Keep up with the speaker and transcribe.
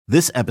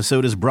This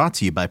episode is brought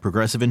to you by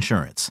Progressive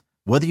Insurance.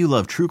 Whether you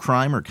love true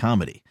crime or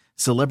comedy,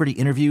 celebrity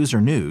interviews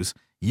or news,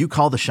 you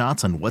call the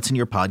shots on what's in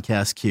your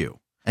podcast queue.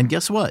 And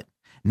guess what?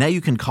 Now you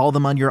can call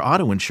them on your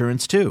auto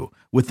insurance too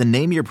with the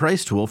Name Your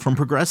Price tool from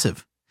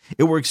Progressive.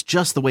 It works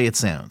just the way it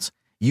sounds.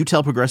 You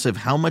tell Progressive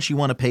how much you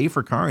want to pay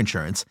for car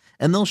insurance,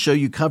 and they'll show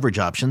you coverage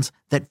options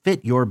that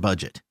fit your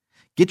budget.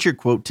 Get your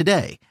quote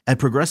today at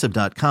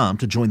Progressive.com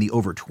to join the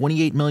over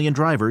 28 million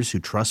drivers who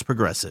trust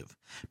Progressive.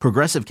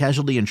 Progressive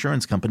Casualty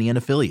Insurance Company and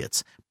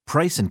Affiliates.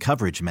 Price and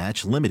coverage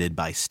match limited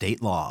by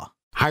state law.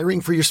 Hiring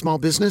for your small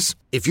business?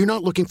 If you're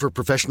not looking for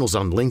professionals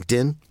on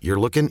LinkedIn, you're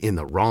looking in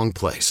the wrong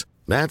place.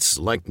 That's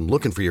like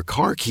looking for your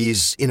car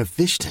keys in a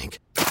fish tank.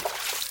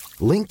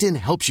 LinkedIn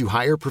helps you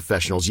hire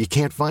professionals you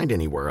can't find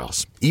anywhere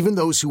else, even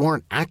those who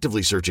aren't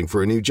actively searching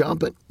for a new job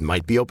but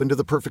might be open to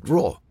the perfect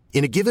role.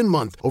 In a given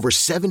month, over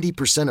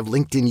 70% of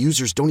LinkedIn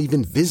users don't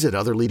even visit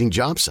other leading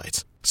job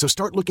sites. So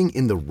start looking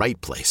in the right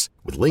place.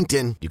 With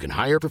LinkedIn, you can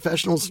hire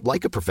professionals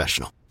like a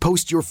professional.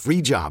 Post your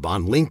free job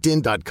on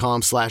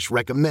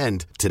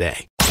linkedin.com/recommend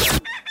today.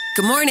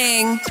 Good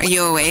morning. Are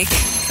you awake?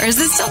 Or is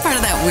this still part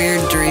of that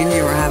weird dream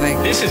you were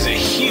having? This is a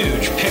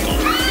huge pickle.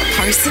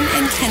 Carson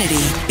and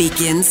Kennedy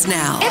begins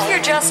now. If you're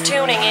just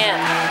tuning in,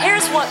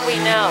 here's what we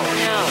know.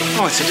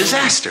 Oh, it's a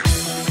disaster.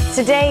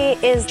 Today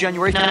is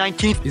January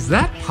 19th. Is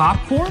that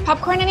popcorn?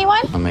 Popcorn,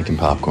 anyone? I'm making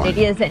popcorn. It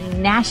is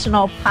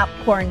National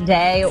Popcorn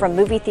Day. from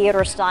movie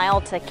theater style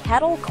to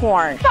kettle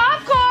corn.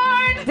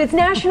 Popcorn! It's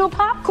National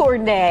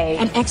Popcorn Day.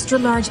 An extra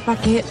large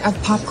bucket of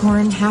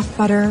popcorn, half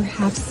butter,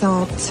 half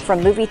salt.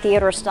 From movie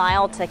theater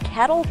style to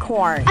kettle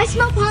corn. I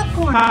smell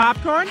popcorn.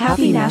 Popcorn?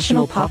 Happy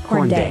National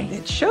Popcorn Day.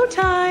 It's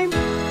showtime.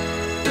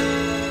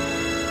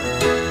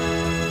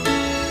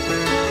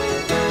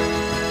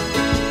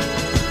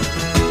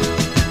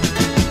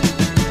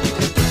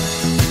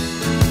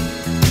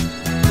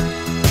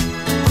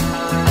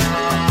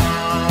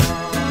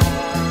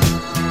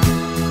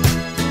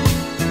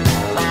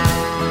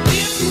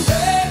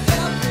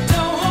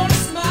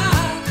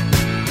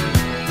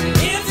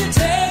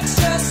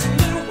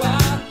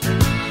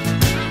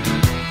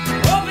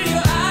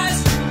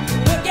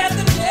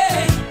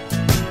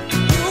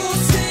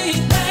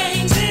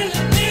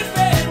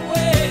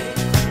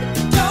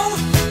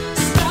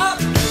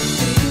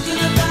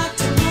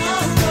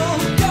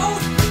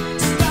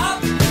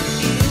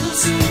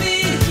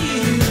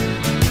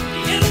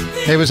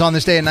 It was on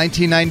this day in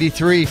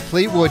 1993,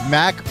 Fleetwood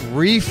Mac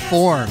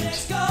reformed.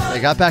 They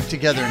got back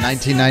together in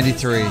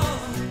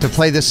 1993 to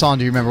play this song.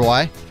 Do you remember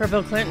why? For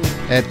Bill Clinton.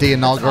 At the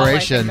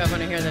inauguration. That's all I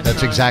think of when I hear this That's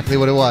song. exactly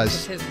what it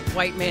was. His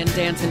white man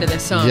dancing to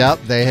this song. Yep,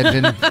 they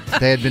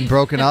had been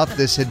broken up.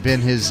 This had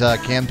been his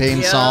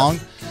campaign song.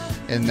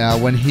 And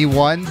when he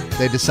won,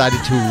 they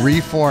decided to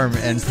reform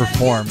and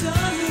perform.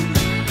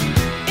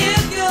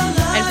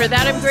 And for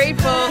that, I'm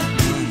grateful.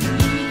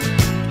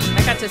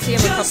 I got to see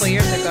him a couple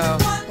years ago.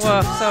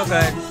 Whoa, so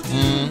good.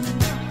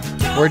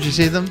 Where'd you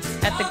see them?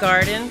 At the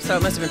Garden, so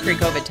it must have been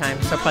pre-COVID time,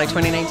 so probably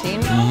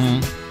 2019.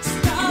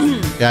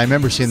 Yeah, I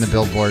remember seeing the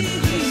billboard.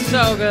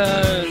 So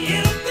good.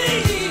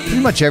 Pretty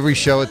much every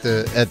show at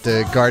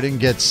the Garden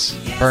gets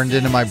burned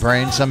into my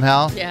brain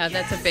somehow. Yeah,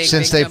 that's a big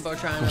Jumbotron.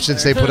 jumbotron.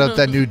 Since they put up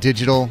that new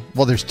digital,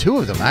 well, there's two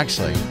of them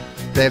actually.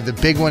 They have the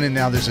big one, and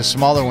now there's a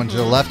smaller one to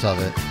the left of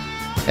it,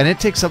 and it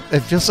takes up. It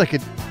feels like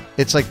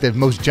it's like the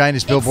most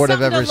giantest billboard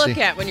I've ever It's something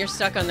seen. to look at when you're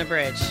stuck on the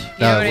bridge. You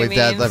know what with I mean?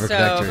 that lever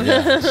connector,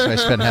 yeah. So I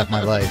spent half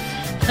my life.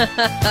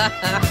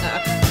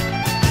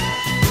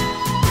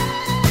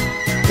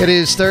 It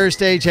is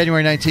Thursday,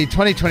 January 19th,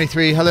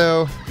 2023.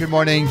 Hello. Good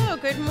morning. Oh,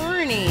 good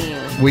morning.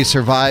 We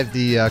survived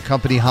the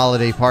company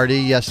holiday party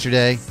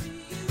yesterday.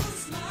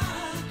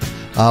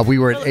 We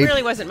were at It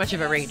really wasn't much of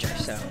a rager,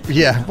 so.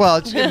 Yeah, well,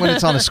 it's when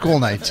it's on a school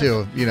night,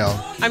 too, you know.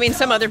 I mean,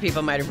 some other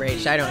people might have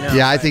raged. I don't know.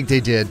 Yeah, I think they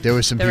did. There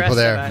was some The people rest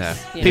there. of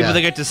us, you People know. that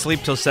get to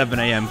sleep till 7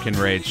 a.m. can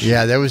rage.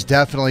 Yeah, there was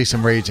definitely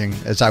some raging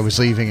as I was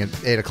leaving at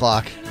 8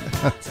 o'clock.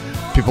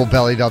 People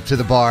bellied up to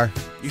the bar.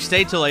 You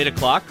stayed till 8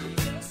 o'clock?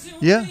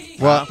 Yeah,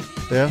 well,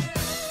 yeah.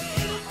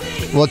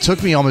 Well, it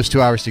took me almost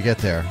 2 hours to get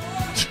there.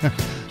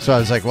 So I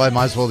was like, well, I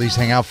might as well at least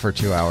hang out for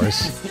 2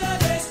 hours.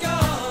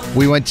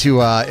 We went to,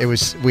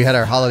 we had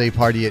our holiday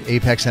party at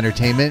Apex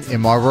Entertainment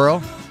in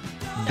Marlboro.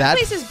 That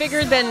place is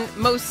bigger than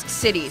most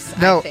cities,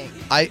 No,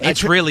 I think.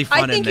 It's really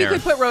fun in there. I think you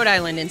could put Rhode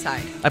Island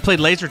inside. I played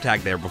laser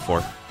tag there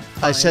before.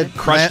 I said,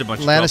 Crushed a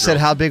bunch of Lana girls. said,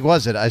 how big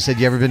was it? I said,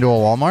 you ever been to a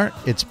Walmart?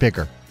 It's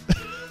bigger.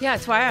 Yeah,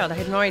 it's wild. I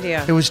had no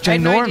idea. It was I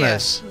had no idea.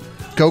 ginormous.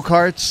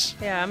 Go-karts,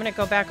 Yeah, I'm going to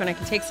go back when I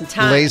can take some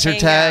time. laser hang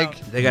tag, out.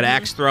 They got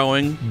axe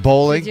throwing.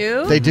 bowling. They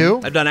do? They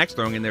do? I've done axe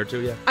throwing in there too,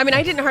 yeah. I mean,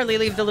 I didn't hardly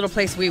leave the little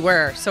place we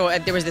were, so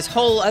there was this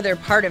whole other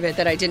part of it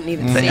that I didn't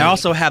even see. They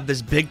also have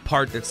this big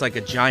part that's like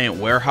a giant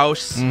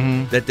warehouse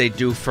that they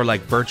do for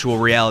like virtual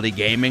reality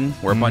gaming,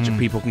 where a bunch of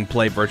people can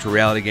play virtual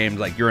reality games.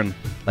 Like you're in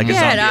Like a Get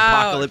zombie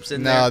out. apocalypse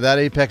in there? No, that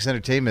Apex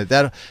Entertainment,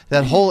 that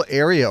whole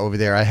area over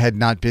there, I had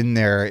not been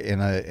there in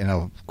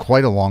a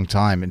quite a long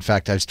time. In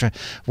fact, I was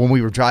when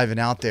we were driving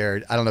out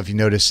there. I don't know if you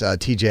noticed,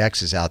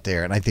 TJX is out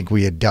there, and I think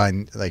we had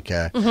done like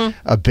a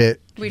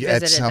bit We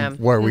at visited them.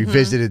 where we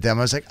visited them.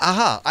 I was like,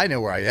 aha, I know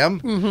where I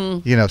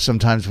am. You know,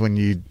 sometimes when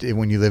you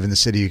live in the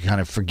city, you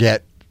kind of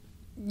forget.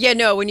 Yeah,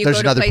 no, when you There's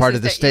go to another part places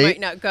of the that state you might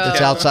not go.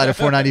 that's outside of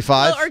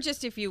 495. Well, or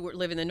just if you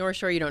live in the North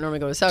Shore, you don't normally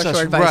go to South South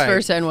Shore, Shore, vice right.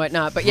 versa and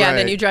whatnot. But yeah,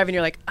 then Right. you drive and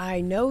you're like,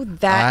 I know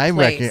that I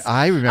place.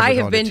 remember I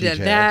going have been to to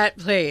TJX. that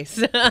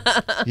place.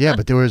 Yeah,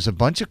 but there was a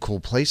bunch of cool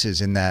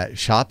places in that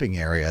shopping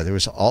area. There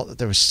was all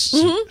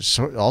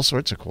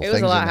sorts of cool It things.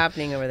 was a lot in there.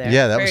 happening over there.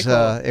 Yeah, that Very was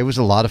cool. it was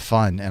a lot of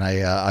fun, and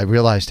I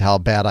realized how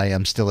bad I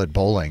am still at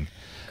bowling.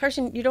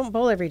 Carson, you don't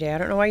bowl every day. I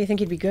don't know why you think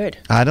you'd be good.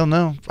 I don't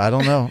know,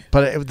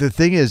 but the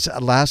thing is,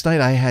 last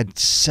night I had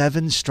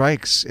 7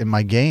 strikes in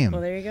my game. Well,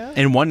 there you go.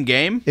 In one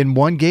game? In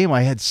one game,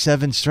 I had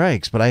 7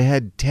 strikes, but I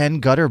had 10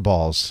 gutter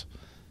balls.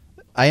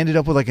 I ended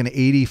up with like an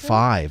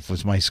 85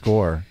 was my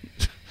score.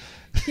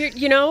 You're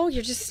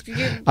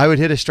I would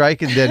hit a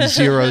strike and then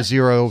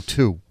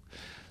 0-0-2.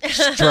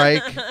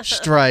 Strike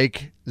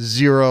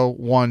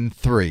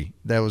 0-1-3.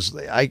 That was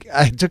I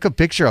took a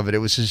picture of it. It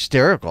was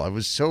hysterical. It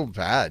was so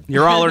bad.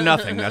 You're all or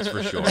nothing, that's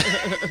for sure.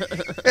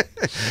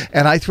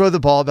 And I throw the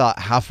ball about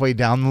halfway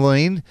down the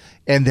lane,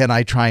 and then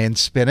I try and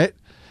spin it.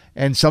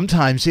 And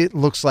sometimes it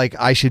looks like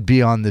I should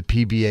be on the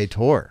PBA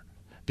tour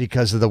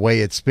because of the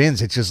way it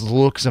spins. It just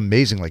looks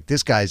amazing. Like,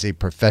 this guy's a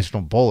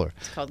professional bowler.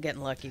 It's called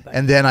getting lucky. Buddy.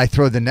 And then I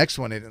throw the next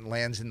one and it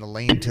lands in the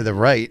lane to the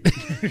right.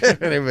 And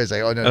everybody's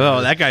like, oh, no.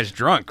 Oh, that guy's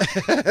drunk.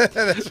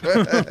 That's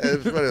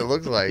what it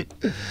looks like.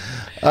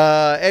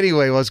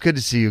 Anyway, well, it's good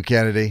to see you,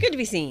 Kennedy. Good to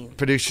be seen.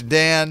 Producer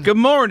Dan. Good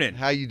morning.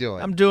 How you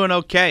doing? I'm doing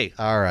okay.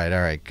 All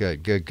right.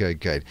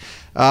 Good.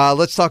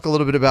 Let's talk a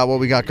little bit about what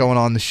we got going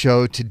on the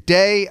show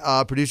today.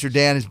 Producer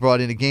Dan has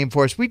brought in a game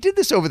for us. We did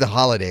this over the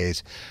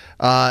holidays.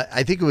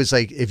 I think it was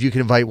like, if you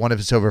could invite one of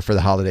us over for the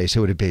holidays,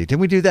 who would it be?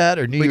 Didn't we do that?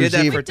 Or New We Year's did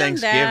that Eve? for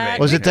Thanksgiving.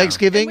 Was it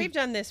Thanksgiving? And we've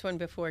done this one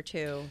before,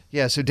 too.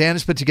 Yeah, so Dan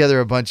has put together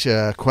a bunch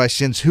of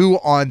questions. Who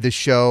on the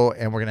show?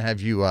 And we're going to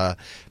have you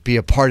be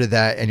a part of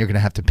that, and you're going to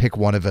have to pick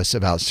one of us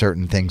about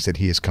certain things that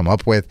he has come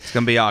up with. It's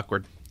going to be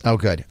awkward. Oh,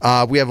 good.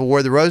 We have a War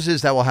of the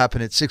Roses. That will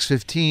happen at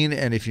 6:15,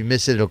 and if you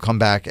miss it, it'll come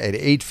back at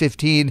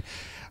 8:15.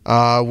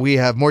 We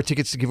have more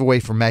tickets to give away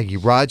for Maggie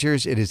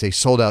Rogers. It is a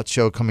sold-out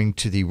show coming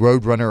to the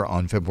Roadrunner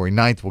on February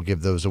 9th. We'll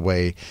give those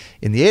away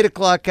in the 8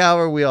 o'clock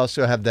hour. We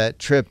also have that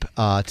trip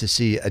to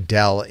see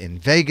Adele in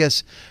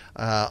Vegas.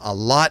 A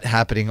lot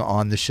happening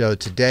on the show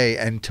today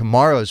and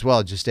tomorrow as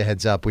well. Just a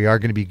heads up, we are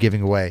going to be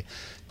giving away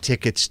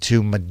tickets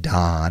to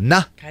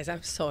Madonna. Guys,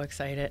 I'm so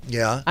excited.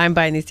 Yeah? I'm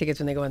buying these tickets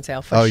when they go on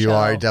sale for Oh, show. you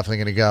are definitely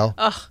going to go?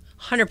 Oh,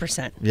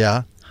 100%.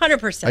 Yeah?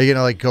 100%. Are you going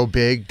to like go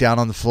big down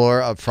on the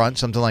floor up front,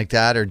 something like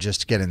that, or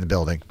just get in the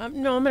building?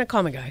 No, I'm going to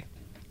call my guy.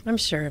 I'm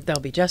sure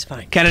they'll be just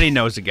fine. Kennedy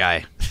knows a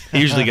guy.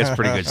 He usually gets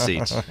pretty good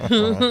seats. All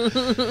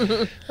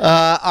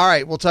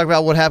right, we'll talk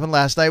about what happened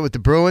last night with the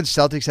Bruins.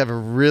 Celtics have a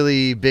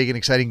really big and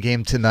exciting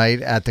game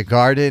tonight at the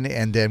Garden,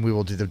 and then we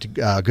will do the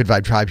Good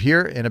Vibe Tribe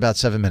here in about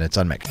 7 minutes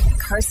on Mix.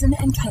 Carson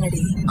and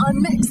Kennedy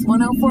on Mix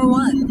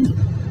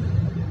 104.1.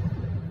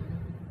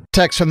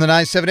 Text from the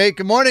 978.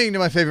 Good morning to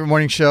my favorite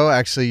morning show.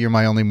 Actually, you're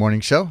my only morning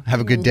show. Have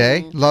a good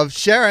day. Love,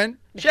 Sharon.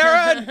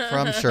 Sharon!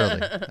 From Shirley.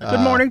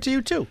 Good morning to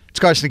you, too. It's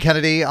Carson and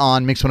Kennedy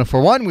on Mix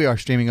 104.1. We are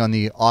streaming on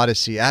the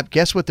Odyssey app.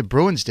 Guess what the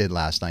Bruins did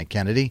last night,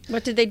 Kennedy?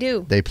 What did they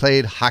do? They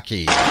played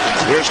hockey.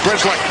 Here's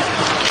Grizzly.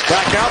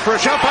 Back out for a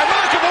shot by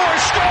McAvoy.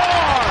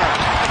 Score!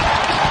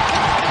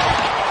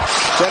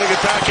 Setting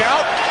it back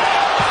out.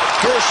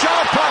 For a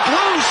shot, puck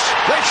loose.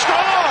 They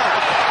score!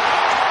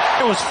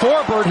 It was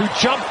Forbert who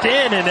jumped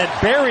in and had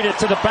buried it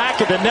to the back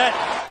of the net.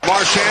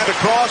 Marchand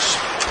across.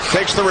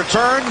 Takes the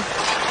return.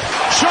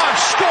 Shot,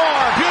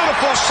 score!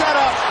 Beautiful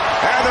setup.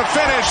 And the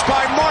finish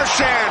by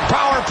Marchand.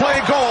 Power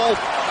play goal.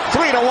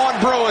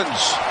 3-1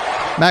 Bruins.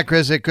 Matt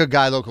Grisick, good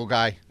guy, local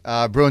guy.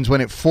 Bruins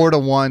win it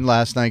 4-1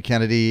 last night,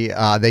 Kennedy.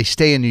 They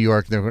stay in New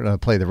York. They're going to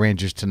play the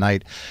Rangers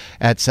tonight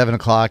at 7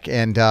 o'clock.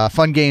 And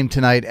fun game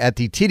tonight at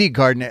the TD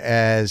Garden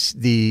as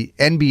the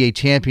NBA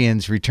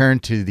champions return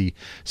to the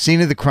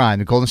scene of the crime.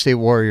 The Golden State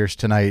Warriors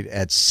tonight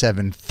at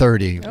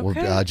 7:30.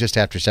 Okay. Just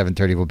after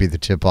 7:30 will be the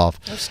tip-off.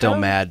 Still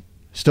mad.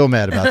 Still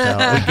mad about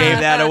that. We gave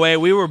that away.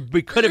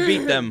 We could have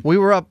beat them. We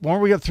were up.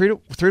 Weren't we up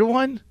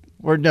 3-1?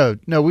 Or no,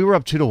 we were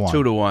up 2-1.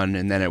 2-1,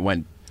 and then it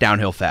went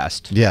downhill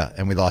fast. Yeah,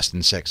 and we lost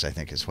in 6, I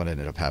think, is what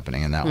ended up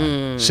happening in that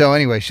one. So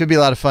anyway, should be a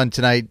lot of fun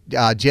tonight.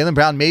 Jaylen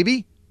Brown,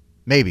 maybe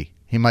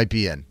he might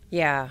be in.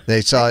 Yeah.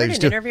 They saw I he heard was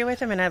an interview with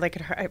him,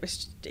 and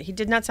he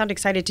did not sound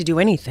excited to do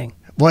anything.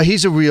 Well,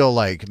 he's a real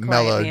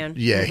mellow. man.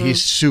 Yeah,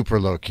 he's super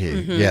low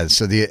key. Yeah,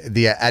 so the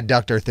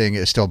adductor thing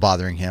is still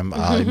bothering him.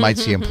 You might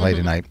see him play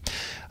tonight.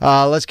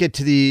 Let's get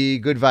to the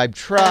Good Vibe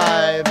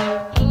Tribe.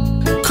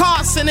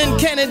 Carson and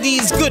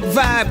Kennedy's Good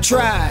Vibe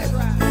Tribe.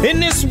 In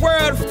this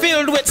world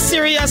filled with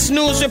serious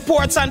news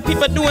reports and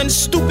people doing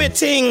stupid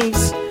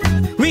things,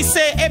 We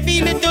say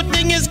every little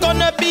thing is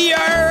gonna be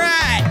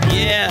alright.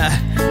 Yeah.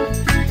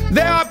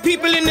 There are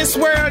people in this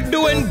world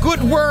doing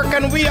good work,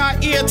 and we are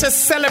here to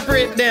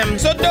celebrate them.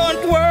 So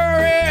don't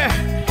worry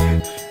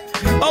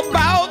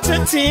about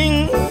a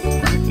thing.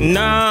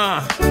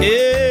 Nah,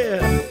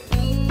 yeah.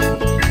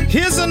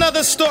 Here's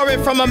another story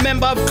from a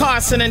member of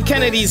Carson and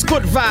Kennedy's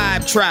Good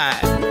Vibe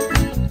Tribe.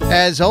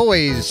 As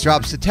always,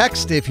 drops a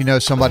text if you know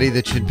somebody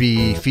that should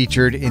be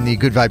featured in the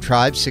Good Vibe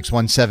Tribe,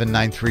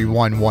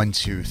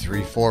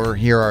 617-931-1234.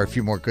 Here are a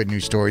few more good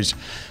news stories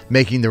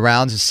making the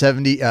rounds. A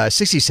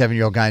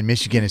 67-year-old guy in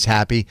Michigan is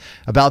happy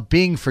about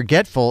being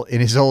forgetful in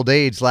his old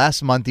age.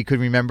 Last month, he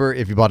couldn't remember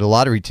if he bought a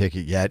lottery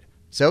ticket yet.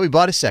 So he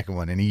bought a second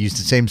one, and he used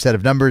the same set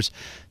of numbers,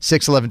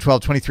 6, 11, 12,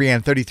 23,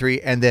 and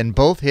 33, and then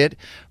both hit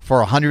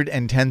for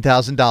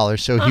 $110,000.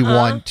 So he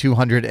won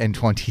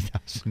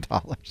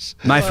 $220,000.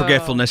 My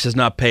forgetfulness has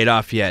not paid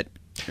off yet.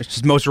 It's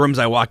just most rooms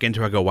I walk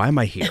into, I go, why am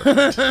I here?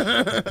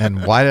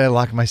 And why did I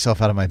lock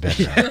myself out of my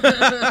bedroom?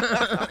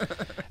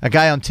 A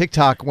guy on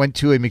TikTok went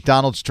to a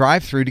McDonald's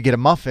drive-thru to get a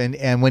muffin,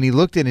 and when he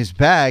looked in his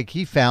bag,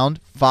 he found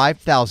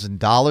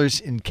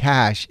 $5,000 in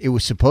cash. It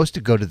was supposed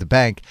to go to the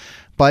bank,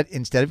 but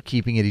instead of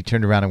keeping it, he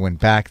turned around and went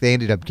back. They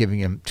ended up giving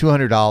him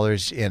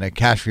 $200 in a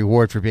cash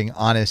reward for being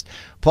honest.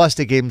 Plus,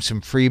 they gave him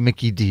some free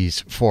Mickey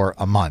D's for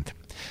a month.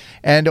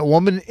 And a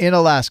woman in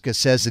Alaska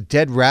says a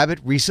dead rabbit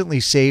recently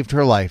saved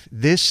her life.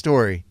 This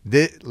story,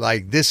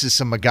 this is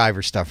some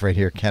MacGyver stuff right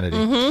here, Kennedy.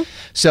 Mm-hmm.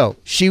 So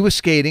she was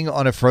skating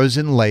on a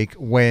frozen lake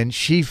when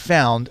she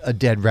found a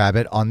dead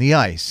rabbit on the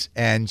ice.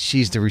 And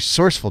she's the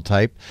resourceful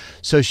type,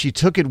 so she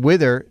took it with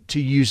her to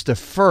use the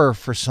fur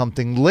for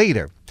something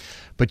later.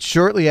 But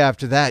shortly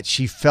after that,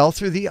 she fell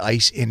through the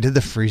ice into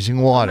the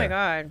freezing water. Oh, my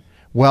God.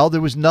 Well,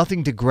 there was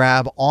nothing to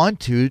grab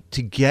onto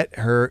to get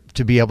her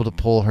to be able to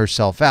pull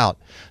herself out.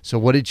 So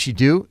what did she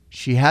do?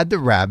 She had the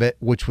rabbit,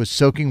 which was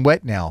soaking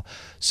wet now.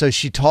 So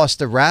she tossed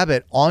the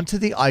rabbit onto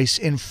the ice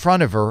in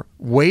front of her,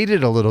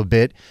 waited a little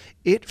bit.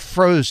 It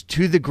froze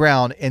to the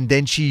ground, and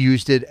then she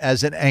used it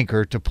as an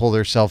anchor to pull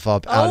herself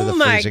up out of the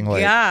freezing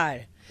lake. Oh, my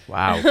God.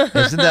 Wow.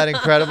 Isn't that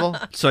incredible?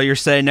 So you're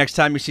saying next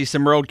time you see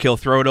some roadkill,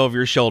 throw it over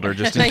your shoulder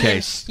just in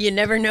case. You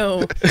never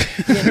know.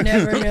 You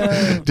never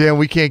know. Dan,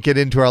 we can't get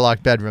into our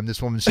locked bedroom.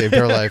 This woman saved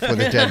her life with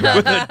a dead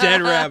rabbit. With a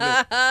dead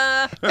rabbit.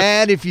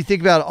 And if you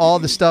think about all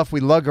the stuff we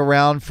lug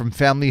around from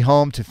family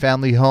home to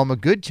family home, a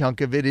good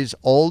chunk of it is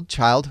old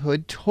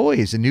childhood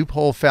toys. A new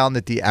poll found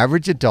that the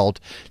average adult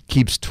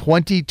keeps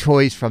 20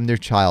 toys from their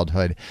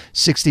childhood.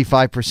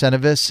 65%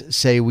 of us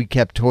say we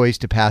kept toys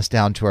to pass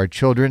down to our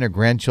children or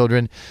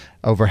grandchildren.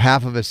 Over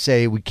half of us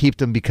say we keep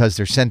them because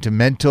they're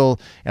sentimental,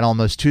 and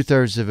almost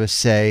 2/3 of us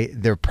say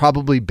they're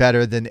probably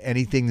better than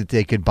anything that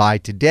they could buy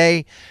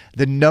today.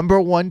 The number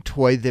one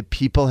toy that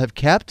people have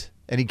kept,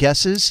 any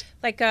guesses?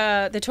 Like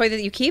the toy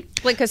that you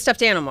keep? Like a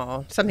stuffed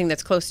animal, something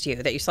that's close to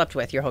you that you slept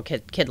with your whole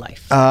kid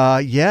life.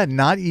 Yeah,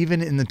 not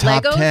even in the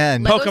top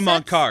 10.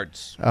 Pokemon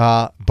cards.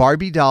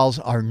 Barbie dolls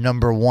are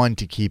number one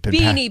to keep in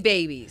Beanie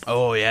Babies.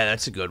 Oh, yeah,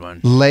 that's a good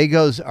one.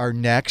 Legos are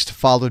next,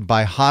 followed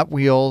by Hot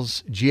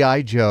Wheels,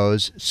 G.I.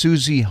 Joes,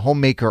 Suzy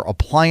Homemaker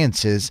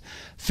appliances,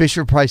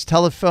 Fisher-Price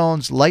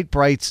telephones, Light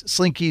Brights,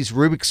 Slinkies,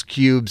 Rubik's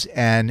Cubes,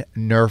 and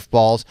Nerf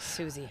balls.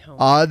 Suzy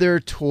Homemaker. Other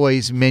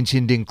toys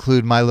mentioned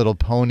include My Little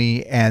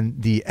Pony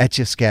and the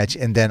Etch-a-Sketch,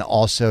 and then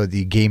also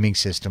the gaming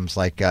systems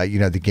like,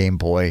 the Game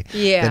Boy, the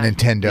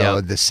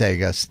Nintendo, the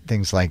Sega,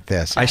 things like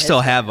this. I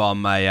still have all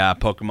my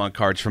Pokemon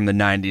cards from the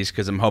 90s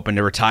because I'm hoping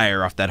to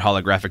retire off that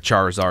holographic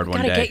Charizard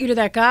one day. Gotta get you to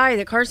that guy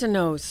that Carson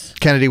knows.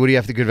 Kennedy, what do you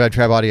have for the Good Vibe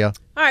Tribe audio?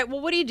 All right, well,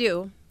 what do you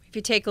do if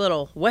you take a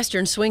little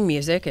Western swing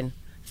music and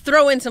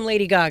throw in some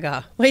Lady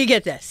Gaga? Well, you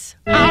get this.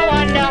 I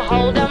wanna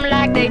hold them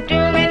like they do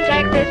in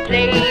Texas,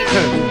 please.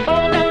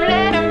 Hold them,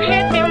 let them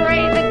hit me,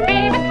 raise it,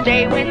 baby,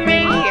 stay with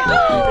me.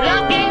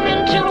 Looking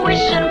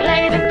intuition,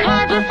 play the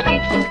cards with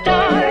sweet and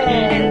start.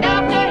 And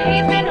after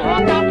he's been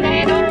hooked, I'll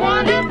play the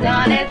one that's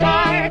on his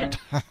heart.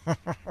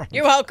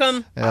 You're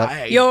welcome.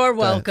 You're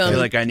welcome. I feel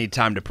like I need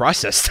time to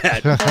process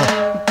that.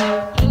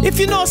 If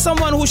you know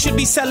someone who should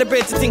be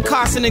celebrated in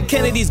Carson and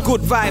Kennedy's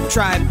Good Vibe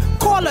Tribe,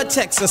 call or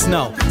text us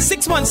now.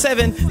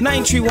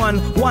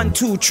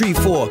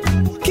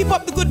 617-931-1234. Keep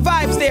up the good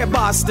vibes there,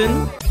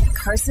 Boston.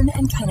 Carson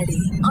and Kennedy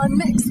on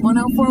Mix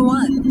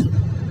 104.1.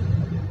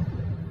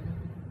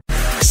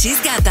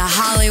 She's got the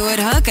Hollywood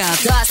hookup.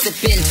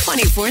 Gossiping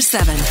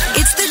 24/7.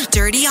 It's the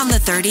Dirty on the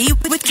 30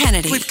 with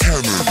Kennedy.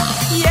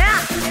 Yeah.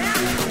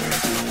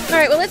 All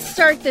right, well, let's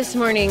start this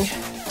morning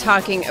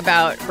talking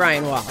about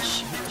Brian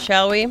Walsh,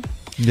 shall we?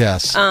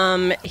 Yes.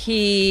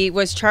 He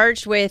was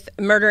charged with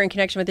murder in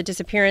connection with the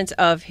disappearance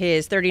of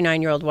his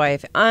 39-year-old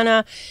wife,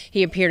 Anna.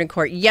 He appeared in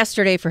court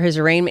yesterday for his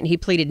arraignment. He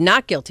pleaded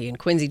not guilty in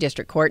Quincy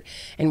District Court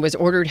and was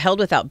ordered held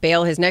without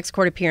bail. His next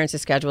court appearance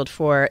is scheduled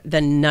for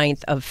the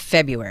 9th of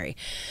February.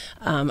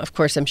 Of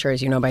course, I'm sure,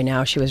 as you know by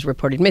now, she was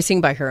reported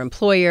missing by her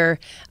employer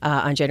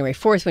on January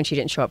 4th when she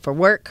didn't show up for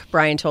work.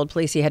 Brian told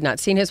police he had not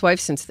seen his wife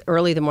since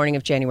early the morning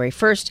of January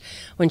 1st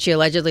when she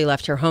allegedly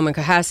left her home in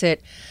Cohasset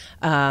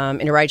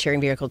in a ride-sharing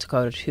vehicle to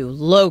go to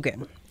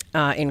Logan.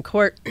 in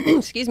court,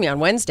 on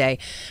Wednesday.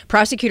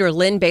 Prosecutor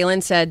Lynn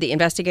Balin said the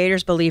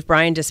investigators believe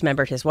Brian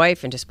dismembered his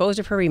wife and disposed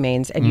of her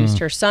remains and used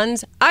her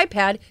son's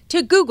iPad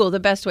to Google the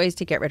best ways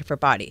to get rid of her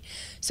body.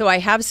 So I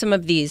have some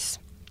of these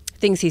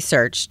things he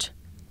searched.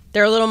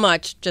 They're a little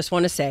much, just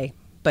want to say,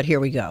 but here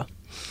we go.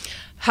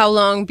 How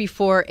long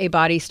before a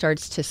body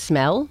starts to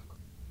smell?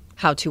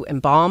 How to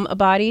embalm a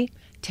body?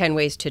 10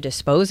 ways to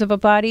dispose of a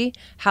body.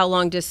 How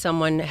long does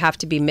someone have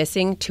to be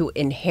missing to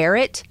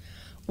inherit?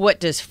 What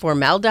does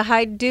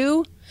formaldehyde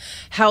do?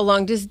 How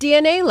long does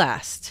DNA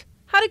last?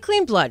 How to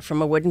clean blood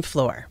from a wooden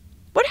floor.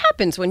 What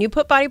happens when you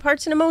put body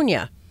parts in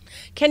ammonia?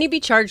 Can you be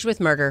charged with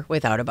murder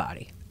without a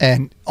body?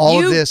 And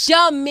all of this,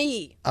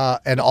 dummy.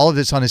 And all of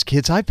this on his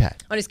kid's iPad.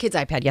 On his kid's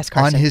iPad, yes,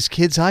 Carson. On his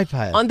kid's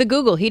iPad. On the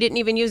Google. He didn't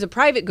even use a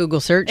private Google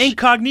search.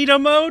 Incognito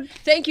mode?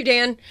 Thank you,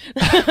 Dan.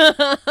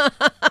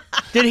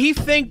 Did he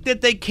think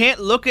that they can't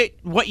look at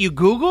what you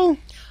Google?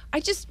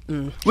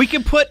 We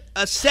can put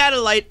a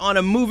satellite on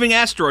a moving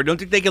asteroid. Don't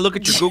think they can look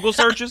at your Google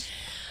searches?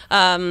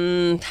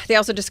 They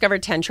also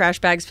discovered 10 trash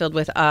bags filled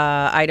with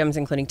items,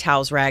 including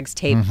towels, rags,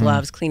 tape,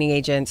 gloves, cleaning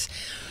agents,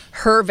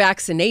 her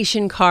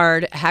vaccination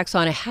card, hacks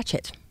on a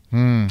hatchet.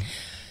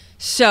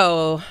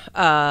 So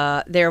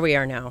there we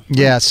are now.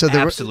 Yeah. So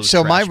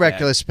my trash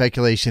reckless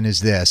speculation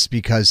is this,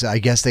 because I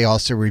guess they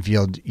also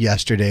revealed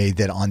yesterday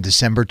that on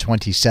December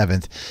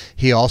 27th,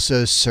 he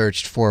also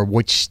searched for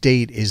which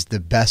state is the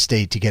best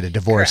state to get a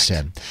divorce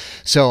in.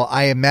 So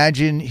I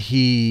imagine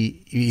she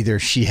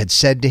had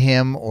said to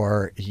him,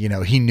 or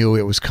he knew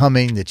it was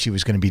coming, that she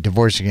was going to be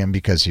divorcing him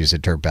because he was a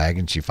dirtbag,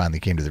 and she finally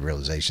came to the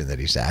realization that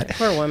he's that.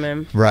 Poor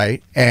woman.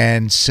 Right.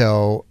 And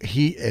so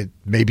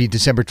maybe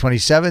December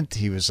 27th,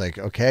 he was like,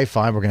 okay,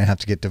 fine, we're going to have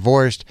to get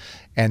divorced.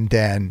 And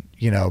then,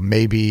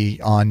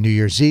 maybe on New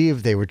Year's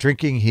Eve, they were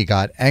drinking. He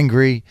got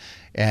angry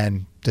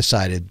and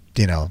decided,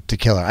 to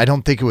kill her. I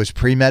don't think it was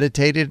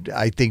premeditated.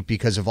 I think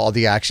because of all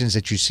the actions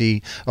that you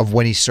see of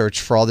when he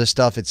searched for all this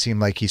stuff, it seemed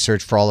like he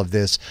searched for all of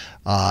this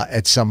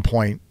at some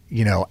point,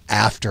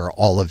 after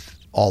all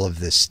of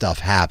this stuff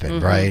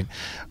happened, right?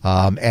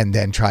 And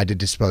then tried to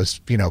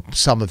dispose,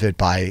 some of it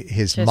by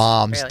his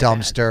mom's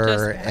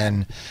dumpster,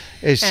 and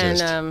it's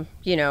and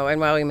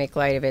while we make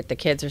light of it, the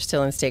kids are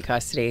still in state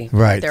custody.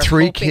 Right,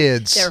 three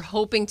kids. They're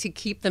hoping to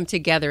keep them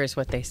together, is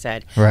what they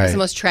said. Right, it's the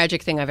most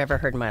tragic thing I've ever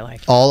heard in my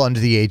life. All under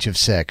the age of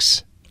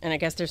 6. And I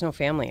guess there's no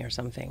family or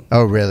something.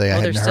 Oh, really? I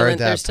hadn't heard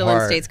that They're still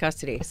in state's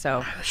custody.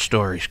 So the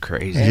story's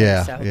crazy.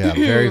 Yeah,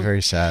 very,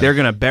 very sad. They're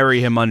going to bury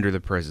him under the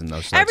prison,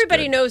 though. So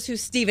everybody knows who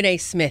Stephen A.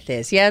 Smith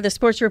is. Yeah, the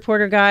sports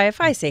reporter guy. If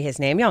I say his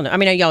name, y'all know. I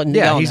mean, y'all know.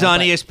 Yeah, he's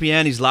on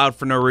ESPN. He's loud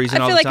for no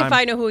reason. I feel like if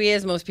I know who he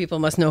is, most people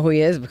must know who he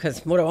is,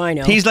 because what do I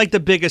know? He's like the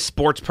biggest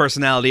sports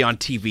personality on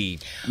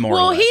TV, more or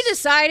less. Well, he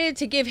decided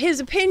to give his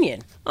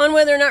opinion on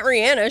whether or not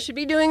Rihanna should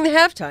be doing the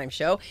halftime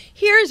show.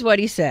 Here's what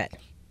he said.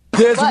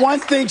 There's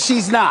one thing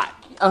she's not.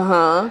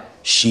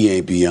 She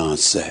ain't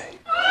Beyonce.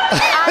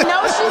 I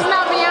know she's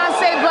not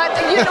Beyonce, but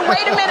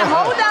wait a minute,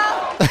 hold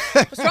up.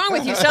 What's wrong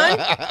with you, son?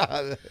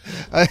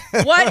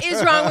 What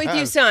is wrong with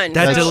you, son?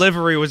 That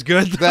delivery was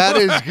good, though. That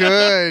is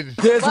good.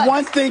 There's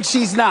one thing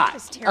she's not.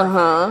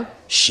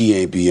 She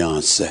ain't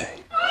Beyonce.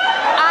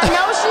 I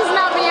know she's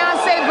not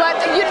Beyonce, but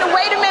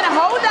wait a minute,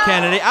 hold up.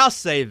 Kennedy, I'll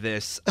say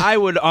this. I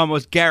would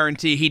almost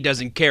guarantee he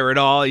doesn't care at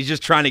all. He's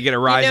just trying to get a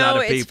rise out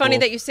of people. It's funny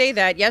that you say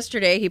that.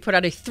 Yesterday, he put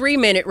out a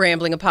 3-minute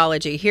rambling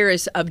apology. Here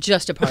is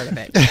just a part of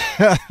it.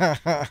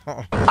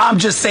 I'm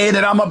just saying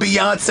that I'm a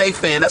Beyonce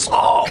fan, that's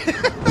all.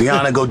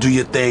 Rihanna, go do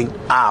your thing.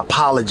 I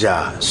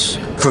apologize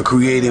for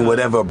creating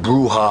whatever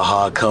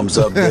brouhaha comes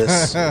of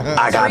this.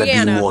 I gotta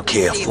be more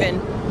careful. Steven.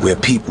 Where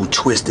people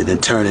twist it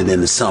and turn it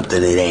into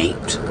something it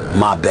ain't.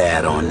 My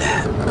bad on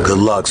that. Good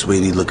luck,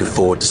 sweetie. Looking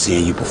forward to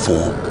seeing you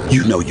perform.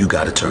 You know you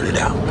gotta turn it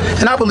out.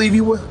 And I believe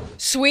you will.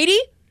 Sweetie?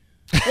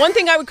 One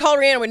thing I would call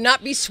Rihanna would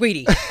not be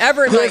Sweetie.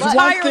 Ever in my entire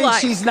life. One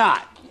thing she's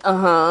not.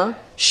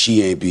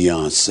 She ain't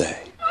Beyonce.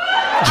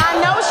 I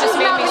know she's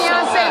not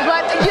Beyonce,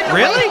 but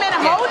really? Wait a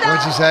minute, hold up.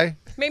 What'd you say?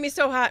 Made me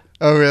so hot.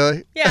 Oh,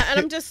 really? Yeah, and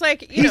I'm just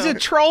like, he's a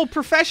troll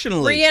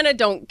professionally. Rihanna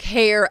don't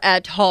care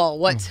at all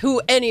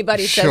who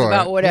anybody says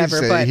about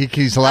whatever. But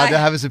he's allowed to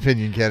have his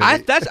opinion,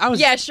 Kennedy.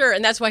 Yeah, sure,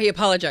 and that's why he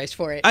apologized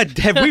for it.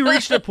 Have we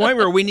reached a point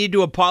where we need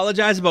to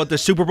apologize about the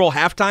Super Bowl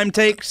halftime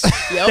takes?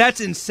 Yep.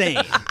 That's insane.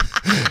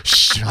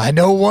 I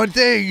know one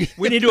thing.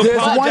 We need to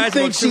apologize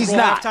about Super Bowl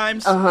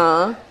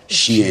halftimes.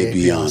 She ain't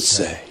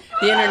Beyonce.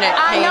 The internet.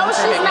 I know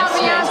she's not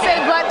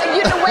Beyonce, but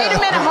wait a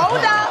minute,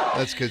 hold up.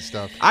 That's good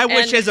stuff. I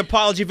wish his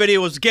apology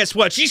video was, guess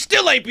what? She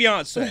still ain't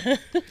Beyonce.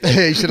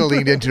 He should have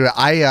leaned into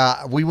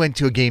it. We went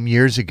to a game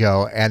years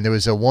ago, and there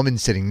was a woman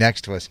sitting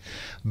next to us.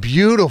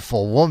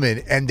 Beautiful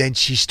woman. And then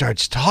she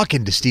starts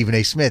talking to Stephen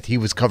A. Smith. He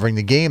was covering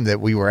the game that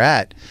we were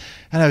at.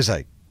 And I was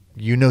like,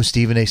 you know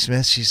Stephen A.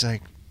 Smith? She's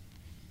like,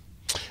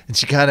 and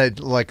she kind of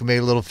like made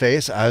a little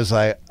face. I was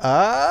like,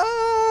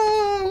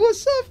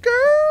 what's up,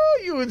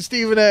 girl? You and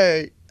Stephen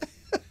A.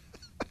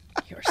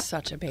 are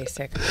such a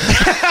basic.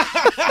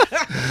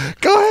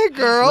 Go ahead,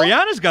 girl.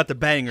 Rihanna's got the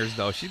bangers,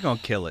 though. She's going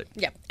to kill it.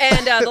 Yeah.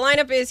 And the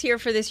lineup is here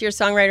for this year's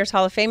Songwriters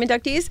Hall of Fame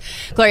inductees.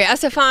 Gloria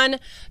Estefan,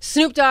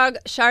 Snoop Dogg,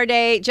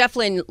 Sade, Jeff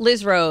Lynne,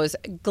 Liz Rose,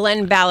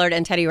 Glenn Ballard,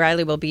 and Teddy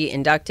Riley will be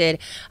inducted.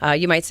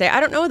 You might say, I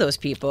don't know those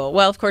people.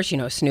 Well, of course you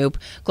know Snoop.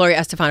 Gloria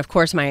Estefan, of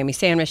course, Miami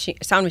Sound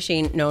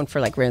Machine, known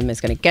for like Rhythm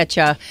Is Gonna Get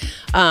Ya.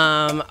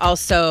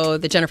 Also,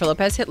 the Jennifer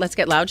Lopez hit Let's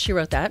Get Loud. She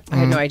wrote that. I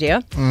had no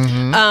idea.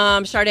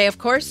 Sade, of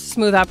course,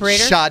 Smooth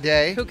Operator.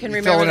 Sade. Who can You're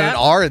remember throwing that? an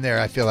R in there,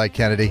 I feel like,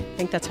 Kennedy. I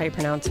think that's how you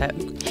pronounce it.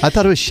 I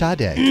thought it was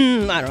Sade. I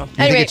don't know. You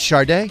think it's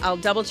Sade? I'll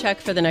double check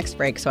for the next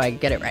break so I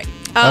get it right.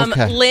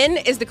 Okay. Lynn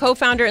is the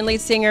co-founder and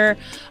lead singer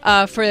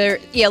for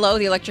ELO,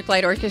 the Electric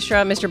Light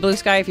Orchestra. Mr. Blue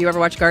Sky, if you ever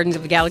watch Gardens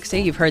of the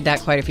Galaxy, you've heard that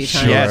quite a few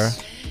times.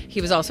 Yes. He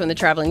was also in the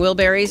Traveling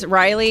Wilburys.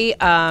 Riley,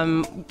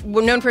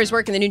 known for his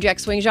work in the New Jack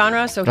Swing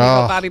genre, so he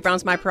wrote Bobby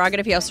Brown's My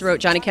Prerogative. He also wrote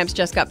Johnny Kemp's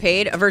Just Got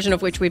Paid, a version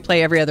of which we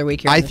play every other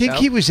week here on the think show.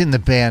 he was in the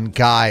band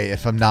Guy,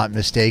 if I'm not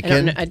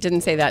mistaken. I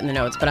didn't say that in the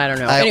notes, but I don't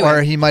know. Anyway.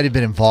 Or he might have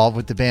been involved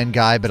with the band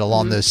Guy, but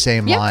along those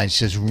same lines.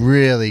 Just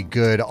really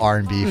good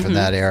R&B from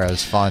that era. It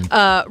was fun.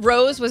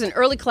 Rose was an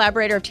early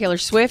collaborator of Taylor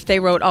Swift. They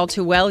wrote All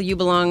Too Well, You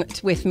Belong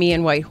With Me,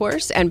 and White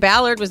Horse. And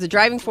Ballard was the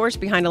driving force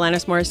behind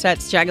Alanis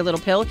Morissette's Jagged Little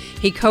Pill.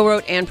 He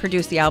co-wrote and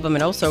produced the album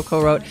and also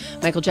co-wrote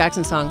Michael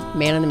Jackson's song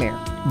Man in the Mirror.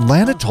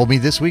 Lana told me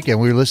this weekend,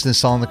 we were listening to this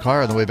song in the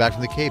car on the way back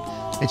from the Cape,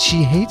 and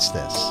she hates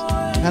this.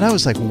 And I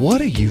was like,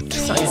 what are you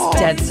This song is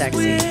dead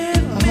sexy.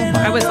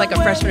 I was like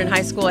a freshman in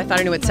high school. I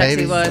thought I knew what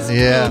sexy was.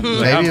 Yeah,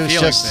 Mhm. maybe it was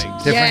just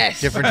different. Yes.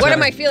 different What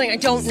am I feeling? I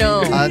don't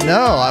know. No,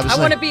 I was I like,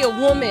 want to be a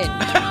woman.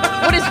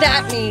 What does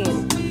that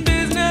mean?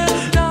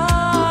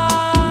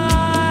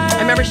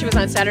 I remember she was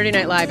on Saturday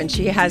Night Live, and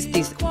she has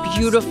these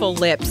beautiful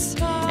lips,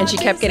 and she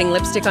kept getting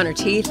lipstick on her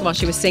teeth while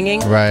she was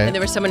singing. Right. And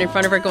there was someone in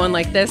front of her going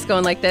like this.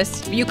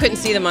 You couldn't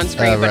see them on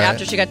screen, but right.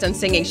 after she got done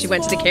singing, she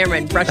went to the camera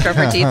and brushed off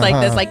her teeth like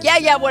this, like,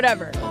 yeah,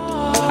 whatever.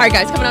 All right,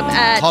 guys, coming up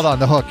at... Hold on,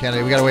 the hook,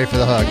 Kennedy. We got to wait for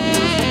the hook.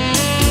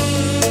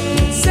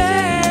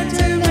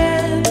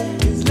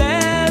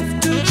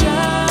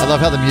 I love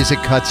how the music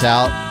cuts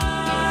out.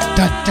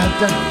 Dun, dun,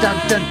 dun,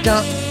 dun, dun,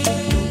 dun.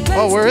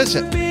 Oh, where is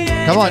it?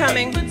 Come on.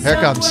 Coming. Here it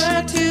comes.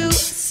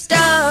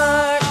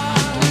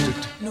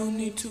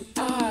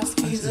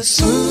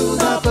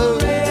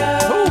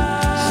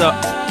 So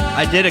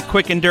I did a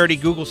quick and dirty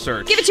Google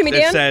search. Give it to me, that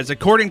Dan. says,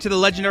 according to the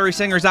legendary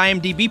singer's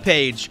IMDb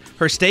page,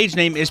 her stage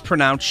name is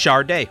pronounced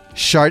Sade.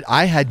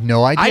 I had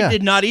no idea. I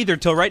did not either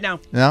till right now.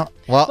 No.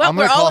 Well, I'm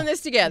we're gonna all call... in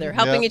this together,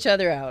 helping each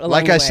other out. Along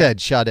Like the I way.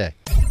 said, Sade.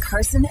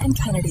 Carson and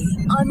Kennedy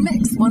on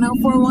Mix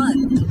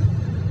 1041.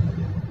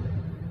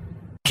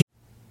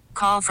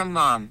 Call from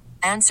mom.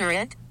 Answer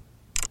it.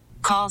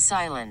 Call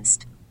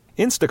silenced.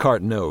 Instacart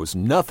knows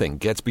nothing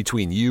gets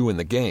between you and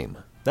the game.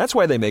 That's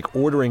why they make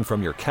ordering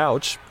from your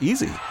couch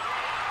easy.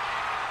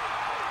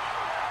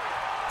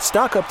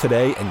 Stock up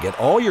today and get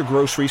all your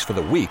groceries for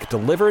the week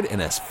delivered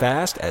in as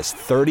fast as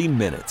 30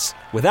 minutes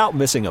without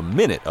missing a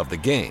minute of the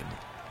game.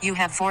 You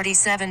have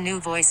 47 new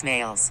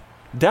voicemails.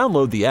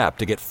 Download the app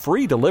to get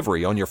free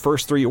delivery on your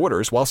first 3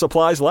 orders while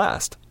supplies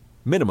last.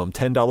 Minimum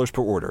 $10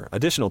 per order.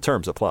 Additional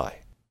terms apply.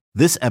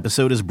 This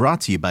episode is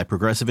brought to you by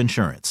Progressive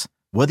Insurance.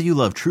 Whether you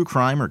love true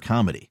crime or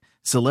comedy,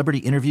 celebrity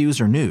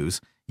interviews or news,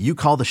 you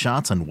call the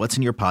shots on what's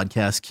in your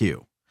podcast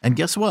queue. And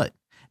guess what?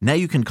 Now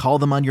you can call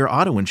them on your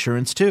auto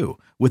insurance too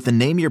with the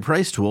Name Your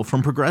Price tool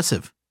from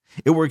Progressive.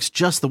 It works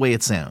just the way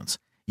it sounds.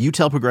 You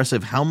tell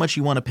Progressive how much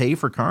you want to pay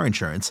for car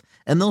insurance,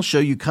 and they'll show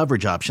you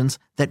coverage options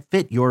that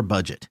fit your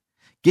budget.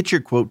 Get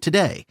your quote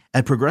today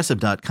at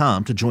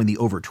Progressive.com to join the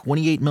over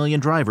 28 million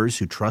drivers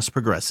who trust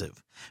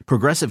Progressive.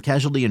 Progressive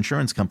Casualty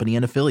Insurance Company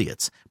and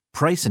Affiliates.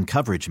 Price and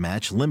coverage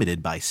match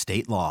limited by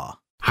state law.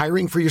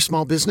 Hiring for your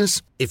small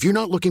business? If you're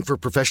not looking for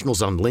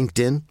professionals on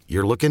LinkedIn,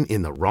 you're looking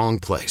in the wrong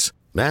place.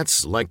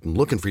 That's like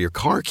looking for your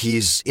car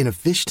keys in a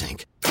fish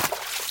tank.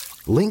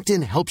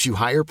 LinkedIn helps you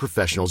hire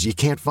professionals you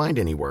can't find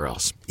anywhere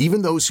else,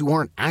 even those who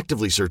aren't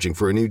actively searching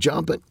for a new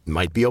job but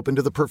might be open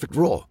to the perfect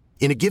role.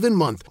 In a given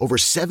month, over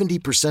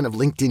 70% of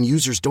LinkedIn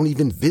users don't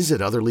even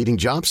visit other leading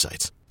job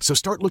sites. So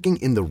start looking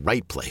in the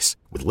right place.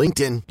 With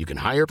LinkedIn, you can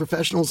hire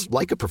professionals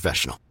like a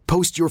professional.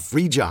 Post your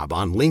free job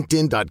on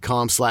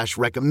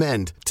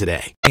linkedin.com/recommend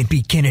today. Can't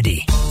beat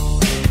Kennedy.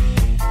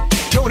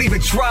 Don't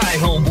even try,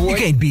 homeboy. You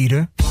can't beat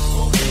her.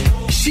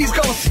 She's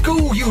gonna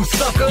school you,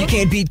 sucker. You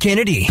can't beat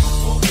Kennedy.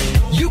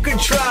 You can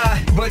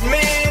try, but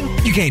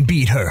man, you can't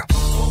beat her.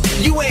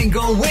 You ain't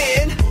gonna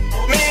win,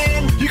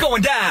 man. You're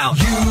going down.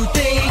 You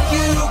think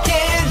you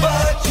can,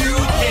 but you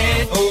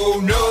can't.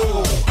 Oh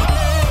no.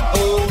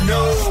 Oh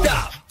no.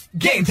 Stop.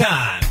 Game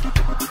time.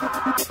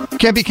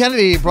 Can't Be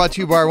Kennedy, brought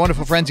to you by our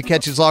wonderful friends at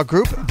Catches Law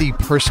Group, the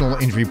personal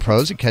injury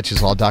pros at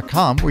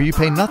catcheslaw.com, where you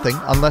pay nothing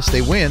unless they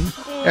win.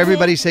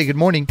 Everybody say good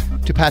morning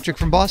to Patrick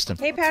from Boston.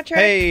 Hey, Patrick.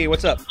 Hey,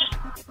 what's up?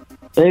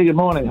 Hey, good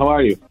morning. How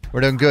are you?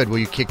 We're doing good. Will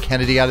you kick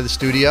Kennedy out of the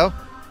studio?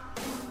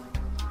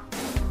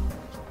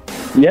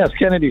 Yes,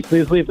 Kennedy,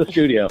 please leave the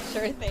studio.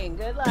 Sure thing.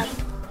 Good luck.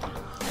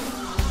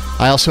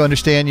 I also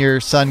understand your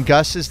son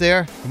Gus is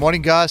there. Good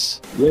morning, Gus.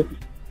 Yes,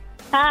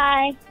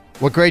 Hi.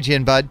 What grade you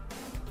in, bud?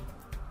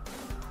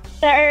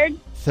 Third.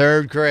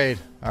 Third grade.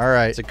 All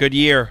right. It's a good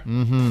year.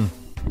 Mm-hmm.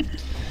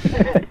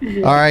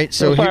 All right,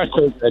 so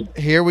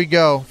here we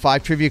go.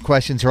 5 trivia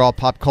questions are all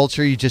pop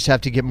culture. You just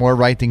have to get more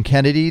right than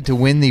Kennedy to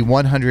win the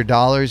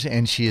 $100,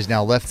 and she has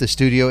now left the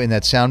studio in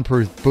that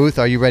soundproof booth.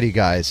 Are you ready,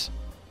 guys?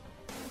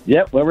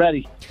 Yep, we're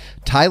ready.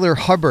 Tyler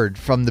Hubbard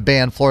from the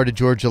band Florida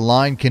Georgia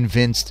Line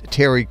convinced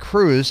Terry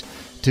Crews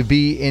to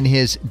be in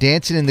his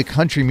Dancing in the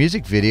Country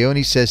music video, and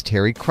he says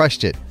Terry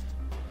crushed it.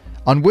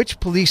 On which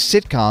police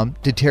sitcom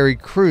did Terry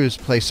Crews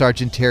play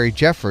Sergeant Terry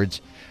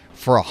Jeffords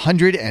for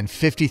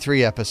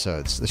 153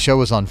 episodes? The show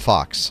was on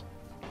Fox.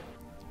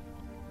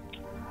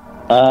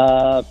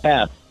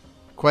 Pass.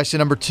 Question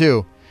number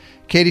 2.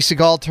 Katie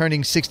Seagal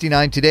turning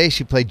 69 today.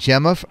 She played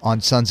Gemma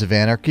on Sons of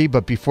Anarchy,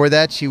 but before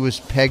that she was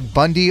Peg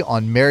Bundy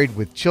on Married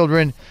with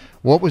Children.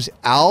 What was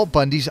Al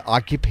Bundy's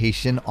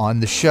occupation on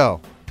the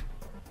show?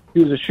 He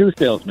was a shoe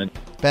salesman.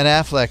 Ben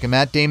Affleck and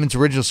Matt Damon's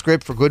original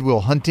script for Good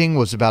Will Hunting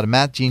was about a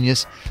math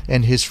genius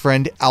and his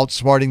friend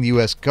outsmarting the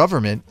U.S.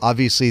 government.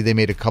 Obviously, they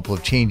made a couple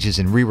of changes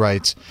and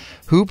rewrites.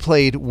 Who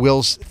played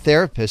Will's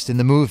therapist in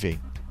the movie?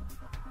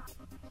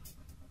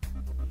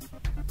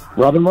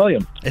 Robin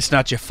Williams. It's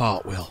not your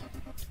fault, Will.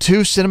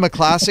 2 cinema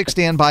classics,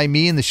 Stand By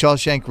Me and The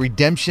Shawshank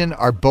Redemption,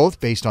 are both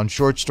based on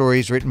short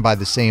stories written by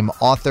the same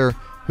author.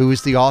 Who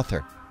is the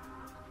author?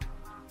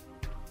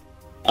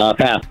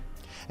 Pass.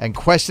 And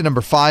question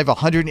number 5,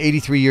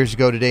 183 years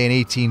ago today in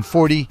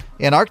 1840,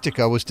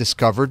 Antarctica was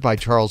discovered by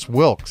Charles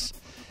Wilkes.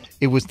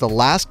 It was the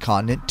last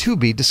continent to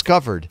be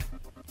discovered.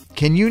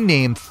 Can you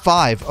name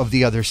 5 of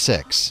the other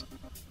 6?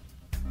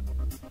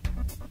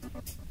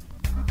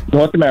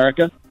 North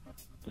America,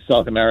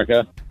 South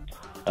America,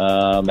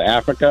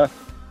 Africa,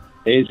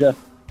 Asia,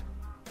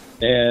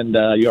 and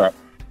Europe.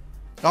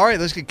 All right,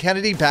 let's get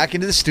Kennedy back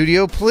into the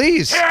studio,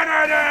 please.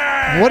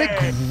 Kennedy! What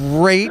a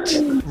great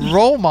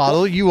role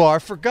model you are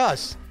for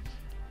Gus.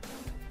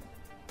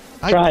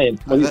 Trying.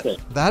 What do you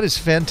think? That is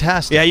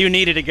fantastic. Yeah, you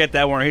needed to get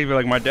that one. He'd be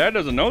like, my dad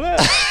doesn't know that.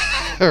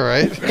 All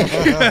right.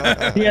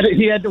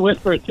 he had to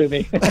whisper it to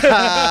me.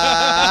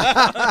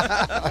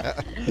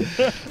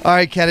 All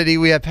right, Kennedy,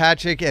 we have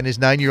Patrick and his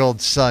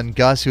 9-year-old son,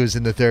 Gus, who is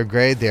in the 3rd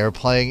grade. They are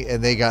playing,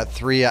 and they got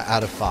 3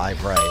 out of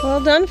 5 right.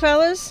 Well done,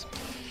 fellas.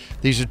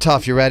 These are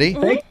tough. You ready?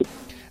 Mm-hmm.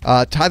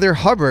 Tyler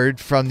Hubbard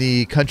from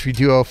the country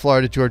duo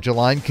Florida Georgia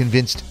Line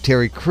convinced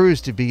Terry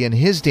Crews to be in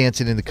his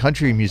Dancing in the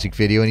Country music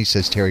video, and he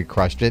says Terry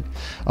crushed it.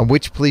 On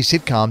which police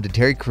sitcom did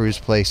Terry Crews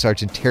play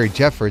Sergeant Terry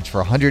Jeffords for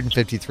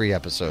 153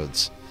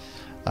 episodes?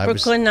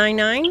 Brooklyn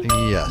Nine-Nine?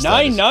 Yes.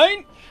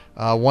 9-9?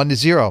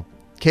 1-0.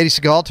 Katie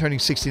Seagal turning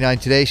 69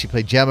 today. She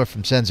played Gemma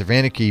from Sons of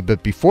Anarchy,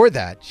 but before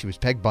that, she was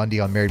Peg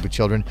Bundy on Married with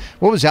Children.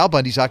 What was Al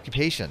Bundy's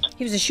occupation?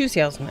 He was a shoe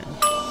salesman.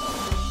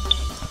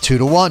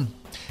 2-1.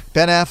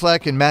 Ben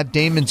Affleck and Matt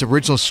Damon's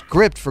original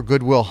script for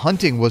Good Will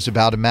Hunting was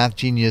about a math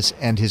genius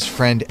and his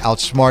friend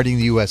outsmarting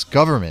the U.S.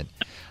 government.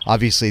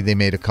 Obviously, they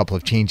made a couple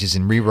of changes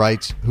and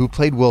rewrites. Who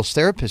played Will's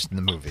therapist in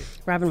the movie?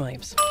 Robin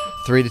Williams.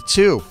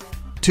 3-2.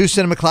 2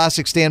 cinema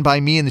classics, Stand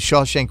By Me and The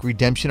Shawshank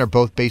Redemption, are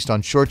both based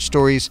on short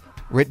stories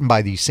written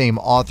by the same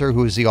author.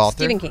 Who is the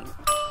author? Stephen King.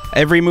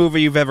 Every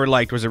movie you've ever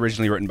liked was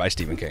originally written by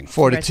Stephen King.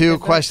 4-2.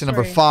 Question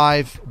number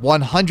 5.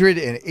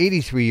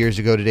 183 years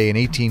ago today in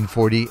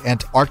 1840,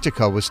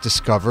 Antarctica was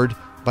discovered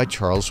by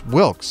Charles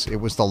Wilkes. It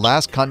was the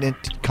last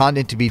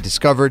continent to be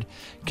discovered.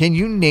 Can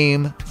you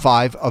name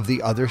 5 of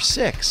the other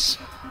 6?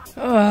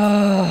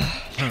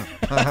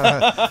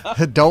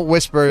 Don't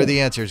whisper the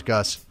answers,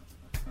 Gus.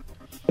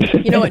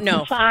 You know what?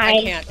 No. Fine.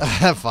 I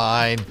can't.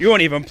 Fine. You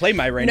won't even play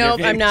my reindeer No,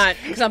 games. I'm not,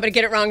 because I'm going to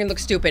get it wrong and look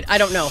stupid. I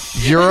don't know.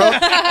 Europe?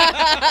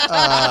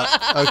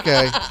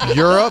 Okay.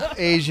 Europe,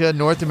 Asia,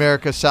 North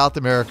America, South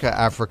America,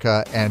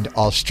 Africa, and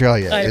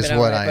Australia is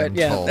what I am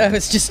told. That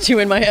was just 2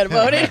 in my head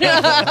about it.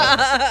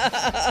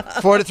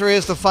 4-3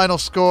 is the final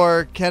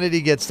score. Kennedy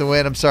gets the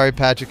win. I'm sorry,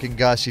 Patrick and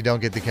Gus, you don't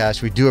get the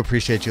cash. We do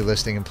appreciate you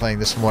listening and playing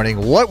this morning.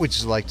 What would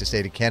you like to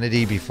say to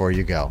Kennedy before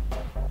you go?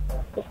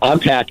 I'm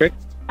Patrick.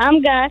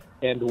 I'm Gus.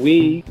 And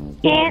we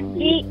can't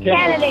beat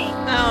Kennedy.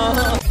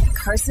 Oh.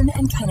 Carson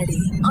and Kennedy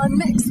on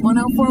Mix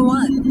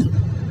 104.1.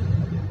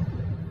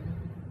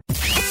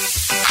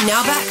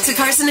 Now back to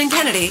Carson and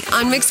Kennedy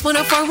on Mix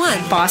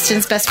 104.1.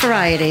 Boston's best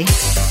variety.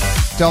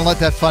 Don't let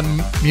that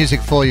fun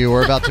music fool you.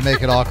 We're about to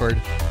make it awkward.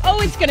 Oh,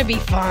 it's going to be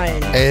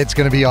fun. It's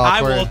going to be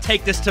awkward. I will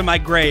take this to my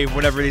grave,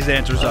 whatever these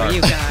answers are.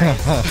 You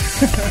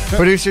guys.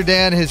 Producer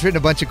Dan has written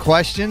a bunch of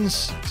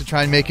questions to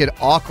try and make it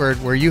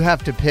awkward, where you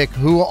have to pick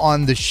who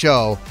on the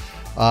show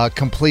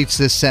completes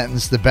this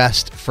sentence the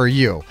best for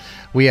you.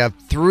 We have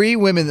 3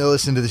 women that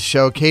listen to the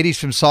show. Katie's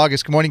from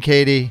Saugus. Good morning,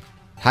 Katie.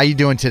 How you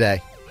doing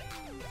today?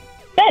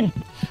 Good.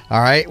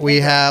 All right.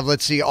 We have,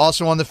 let's see,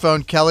 also on the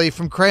phone, Kelly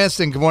from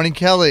Cranston. Good morning,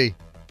 Kelly.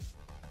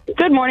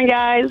 Good morning,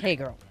 guys. Hey,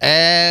 girl.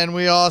 And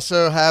we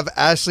also have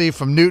Ashley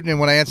from Newton. And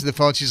when I answer the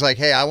phone, she's like,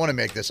 hey, I want to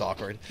make this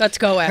awkward. Let's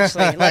go,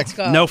 Ashley. Let's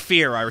go. No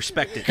fear. I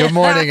respect it. Good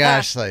morning,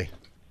 Ashley.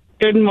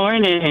 Good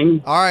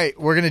morning. All right,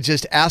 we're going to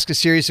just ask a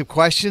series of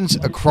questions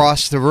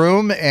across the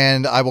room,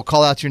 and I will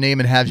call out your name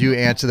and have you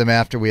answer them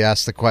after we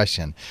ask the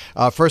question.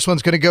 First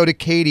one's going to go to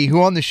Katie.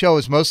 Who on the show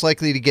is most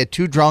likely to get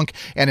too drunk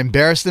and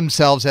embarrass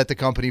themselves at the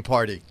company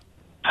party?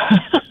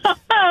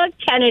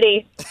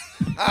 Kennedy.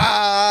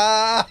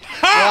 Wow,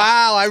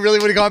 I really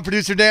would have gone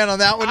producer Dan on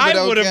that one. But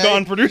I would have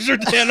gone producer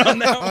Dan on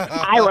that one.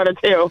 I would have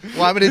too.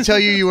 Well, I'm going to tell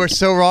you were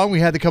so wrong. We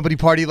had the company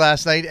party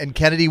last night, and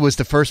Kennedy was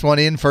the first one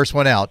in, first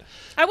one out.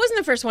 I wasn't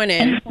the first one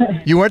in.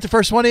 You weren't the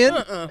first one in?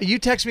 You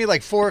texted me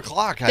like 4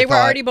 o'clock. They were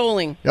already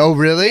bowling. Oh,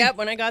 really? Yep,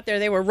 when I got there,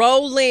 they were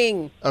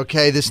rolling.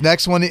 Okay, this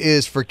next one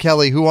is for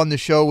Kelly. Who on the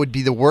show would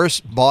be the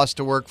worst boss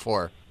to work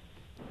for?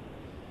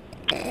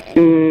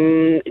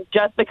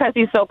 Just because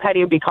he's so petty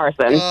would be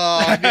Carson.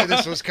 Oh, I knew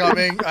this was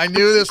coming.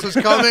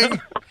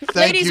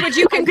 Ladies, would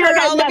you concur,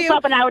 all of you?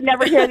 Up and I would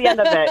never hear the end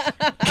of it.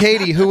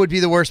 Katie, who would be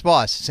the worst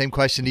boss? Same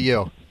question to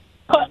you.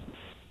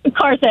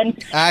 Carson.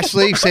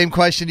 Ashley, same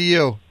question to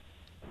you.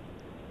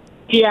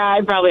 Yeah,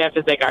 I'd probably have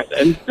to say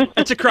Carson.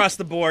 It's across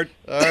the board.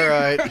 All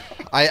right.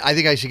 I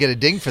think I should get a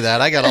ding for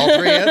that. I got all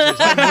 3 answers.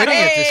 I'm winning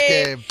at this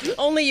game.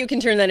 Only you can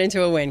turn that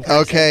into a win,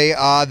 Carson. Okay,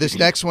 this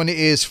next one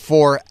is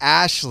for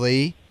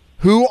Ashley.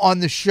 Who on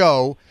the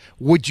show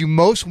would you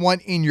most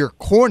want in your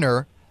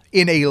corner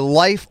in a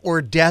life or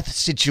death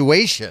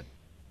situation?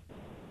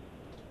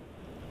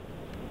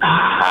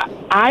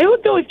 I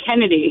would go with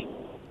Kennedy.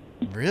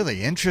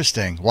 Really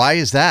interesting. Why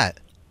is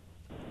that?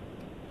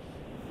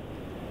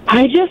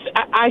 I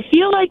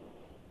feel like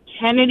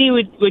Kennedy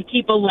would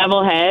keep a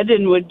level head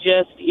and would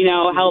just,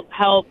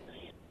 help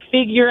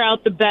figure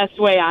out the best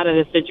way out of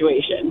the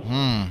situation.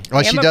 Well,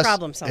 I'm a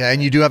problem solver. Yeah,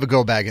 and you do have a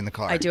go bag in the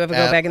car. I do have a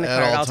go bag in the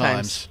car at all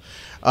times.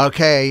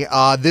 Okay,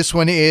 this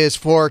one is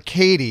for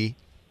Katie.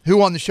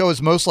 Who on the show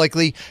is most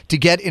likely to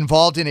get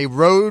involved in a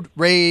road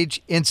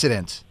rage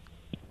incident?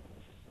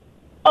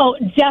 Oh,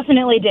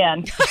 definitely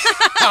Dan.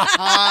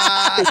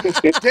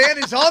 Dan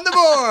is on the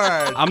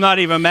board. I'm not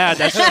even mad.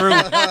 That's true.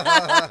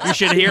 You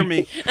should hear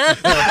me.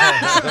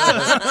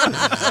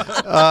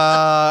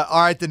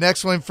 All right, the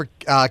next one for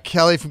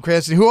Kelly from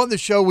Cranston. Who on the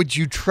show would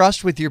you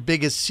trust with your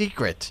biggest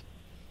secret?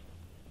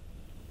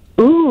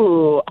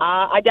 Ooh,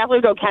 I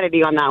definitely go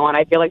Kennedy on that one.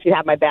 I feel like she'd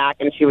have my back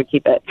and she would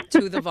keep it.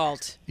 To the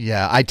vault.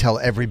 Yeah, I tell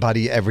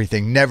everybody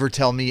everything. Never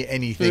tell me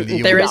anything. That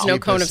you there would is no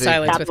keep cone a of secret.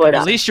 silence with her.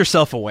 At least you're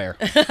self-aware.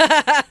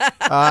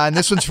 And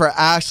this one's for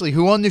Ashley.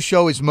 Who on the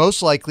show is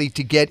most likely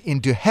to get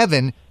into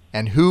heaven,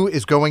 and who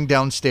is going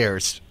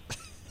downstairs?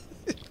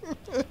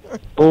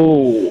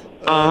 I'm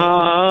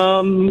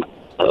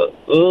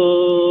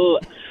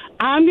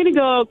gonna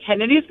go.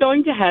 Kennedy's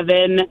going to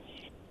heaven,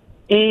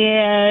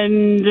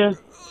 and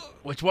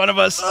which one of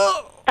us?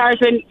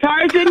 Carson,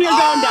 you're going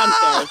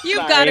downstairs.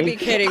 You've got to be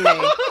kidding me.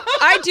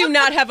 I do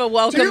not have a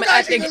welcome. Do you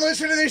guys even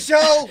listen to this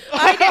show?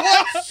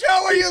 What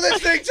show are you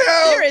listening to?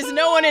 There is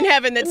no one in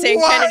heaven that's saying,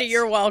 Kennedy,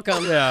 you're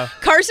welcome. Yeah.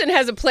 Carson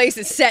has a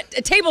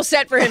table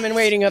set for him and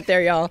waiting up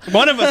there, y'all.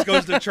 One of us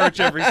goes to church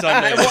every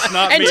Sunday. It's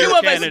not and me 2 or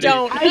of Kennedy. us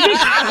don't.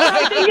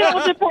 I think it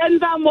all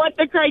depends on what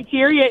the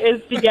criteria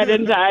is to get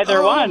into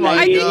either one.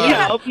 I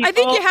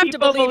think you have to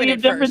believe in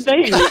it different first.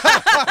 things.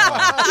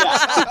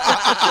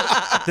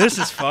 This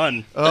is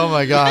fun. Oh,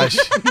 my gosh.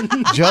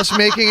 Just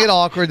making it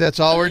awkward. That's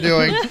all we're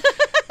doing.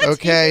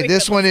 Okay,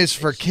 this one is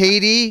for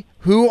Katie.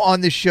 Who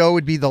on the show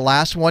would be the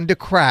last one to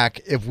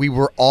crack if we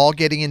were all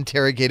getting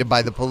interrogated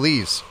by the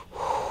police?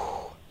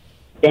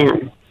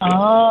 Dan.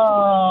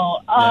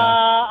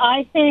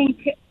 I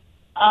think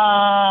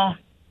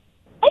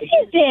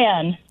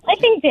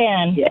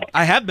Dan. Yeah.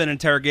 I have been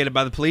interrogated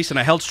by the police, and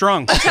I held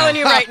strong. I'm telling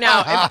you right now,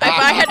 if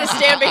I had to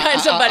stand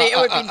behind somebody, it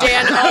would be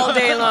Dan all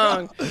day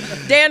long.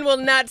 Dan will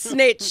not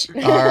snitch.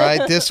 All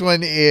right, this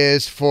one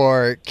is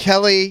for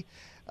Kelly.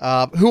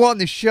 Who on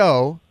the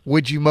show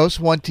would you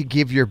most want to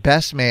give your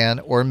best man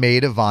or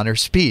maid of honor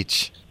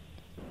speech?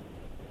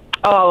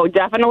 Oh,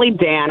 definitely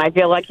Dan. I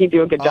feel like he'd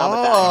do a good job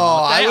with that.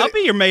 I'll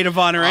be your maid of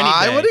honor any day.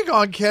 I would have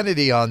gone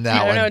Kennedy on that I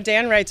don't one. know.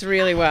 Dan writes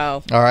really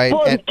well. All right.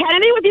 Well,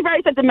 Kennedy would be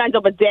very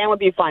sentimental, but Dan would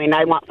be funny, and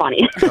I want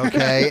funny.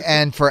 Okay,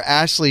 and for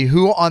Ashley,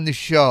 who on the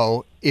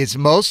show is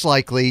most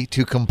likely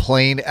to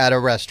complain at a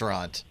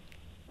restaurant?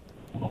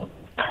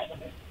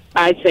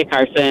 I'd say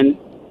Carson.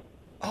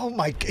 Oh,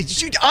 my God.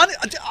 He's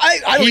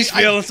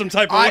feeling some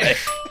type of way.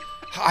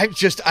 I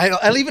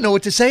don't even know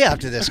what to say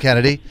after this,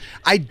 Kennedy.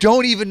 I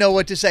don't even know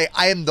what to say.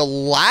 I am the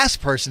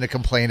last person to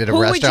complain at a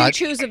restaurant. Who would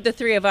you choose of the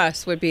 3 of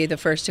us would be the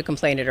first to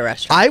complain at a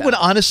restaurant? I would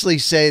honestly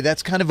say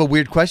that's kind of a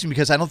weird question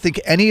because I don't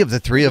think any of the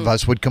 3 of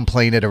us would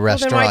complain at a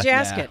restaurant. Then why'd you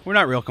ask it? We're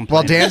not real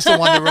complainers. Well, Dan's the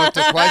one that wrote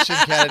the question,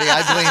 Kennedy.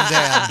 I blame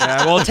Dan.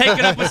 Yeah, well, take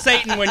it up with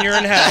Satan when you're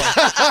in hell.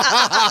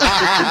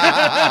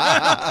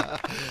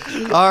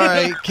 All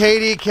right,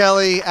 Katie,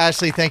 Kelly,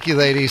 Ashley, thank you,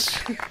 ladies.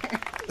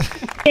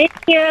 Thank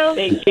you.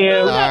 Thank you.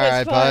 All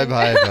right, bye.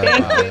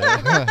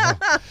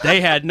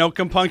 They had no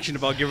compunction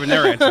about giving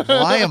their answers.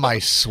 Why am I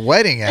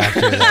sweating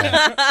after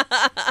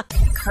that?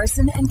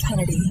 Carson and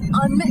Kennedy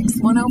on Mix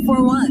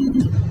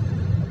 104.1.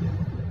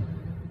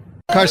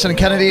 Carson and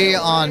Kennedy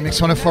on Mix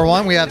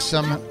 104.1. We have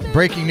some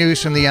breaking news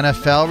from the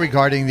NFL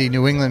regarding the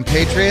New England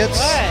Patriots.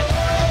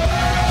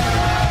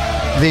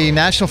 The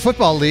National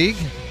Football League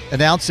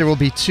announced there will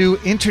be 2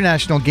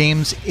 international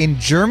games in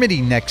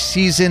Germany next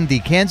season. The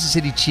Kansas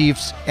City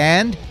Chiefs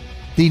and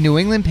the New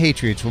England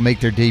Patriots will make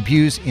their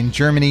debuts in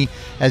Germany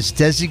as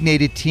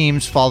designated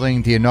teams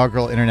following the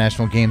inaugural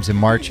international games in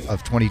March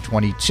of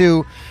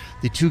 2022.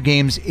 The 2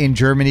 games in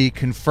Germany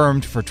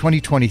confirmed for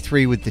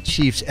 2023 with the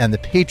Chiefs and the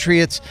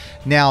Patriots.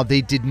 Now,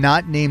 they did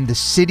not name the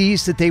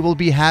cities that they will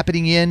be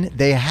happening in.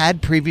 They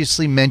had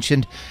previously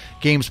mentioned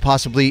games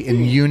possibly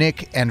in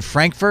Munich and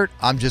Frankfurt.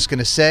 I'm just going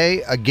to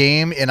say a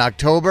game in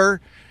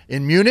October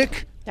in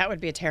Munich. That would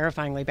be a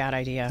terrifyingly bad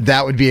idea.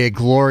 That would be a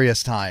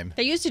glorious time.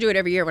 They used to do it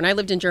every year. When I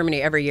lived in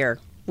Germany, every year,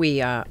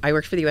 I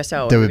worked for the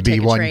USO. There We would be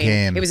take a one train.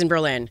 game. It was in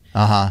Berlin.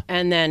 Uh-huh.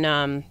 And then,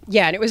 and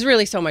it was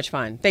really so much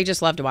fun. They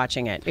just loved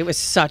watching it. It was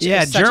such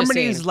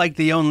Germany a is scene. like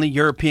the only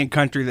European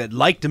country that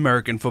liked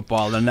American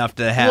football enough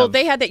to have. Well,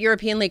 they had that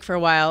European League for a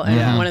while,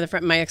 and one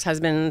of my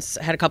ex-husbands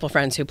had a couple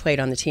friends who played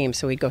on the team,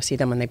 so we'd go see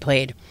them when they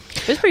played.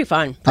 It was pretty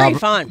fun.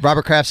 Fun.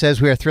 Robert Kraft says,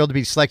 we are thrilled to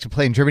be selected to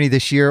play in Germany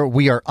this year.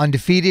 We are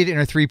undefeated in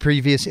our 3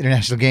 previous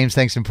international games,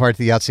 thanks in part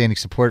to the outstanding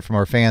support from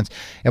our fans.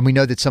 And we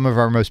know that some of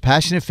our most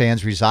passionate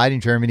fans reside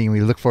in Germany, and we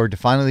look forward to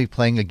finally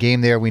playing a game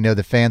there. We know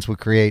the fans will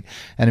create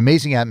an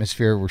amazing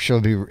atmosphere. We're sure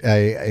it'll be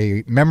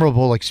a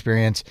memorable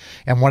experience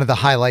and one of the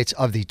highlights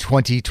of the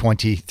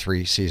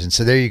 2023 season.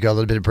 So there you go, a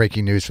little bit of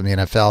breaking news from the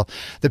NFL.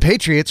 The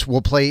Patriots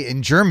will play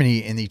in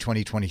Germany in the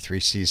 2023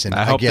 season.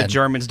 I hope the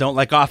Germans don't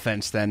like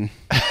offense then.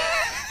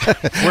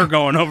 We're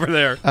going over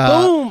there.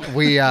 Boom.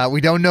 We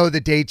don't know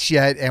the dates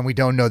yet, and we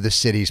don't know the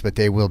cities, but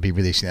they will be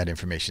releasing that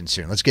information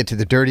soon. Let's get to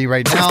the dirty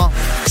right now.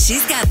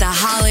 She's got the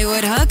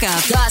Hollywood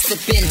hookup.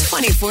 Gossiping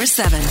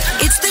 24/7.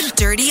 It's the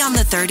Dirty on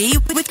the 30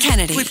 with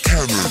Kennedy.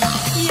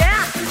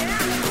 Yeah.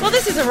 Well,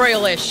 this is a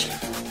royal-ish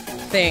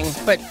thing,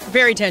 but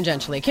very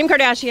tangentially. Kim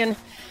Kardashian,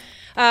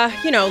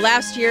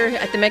 last year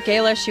at the Met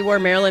Gala, she wore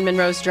Marilyn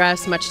Monroe's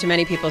dress, much to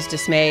many people's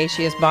dismay.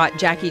 She has bought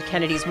Jackie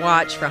Kennedy's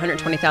watch for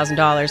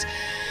 $120,000.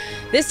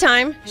 This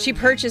time, she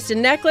purchased a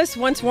necklace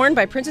once worn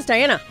by Princess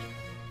Diana.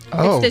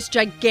 Oh. It's this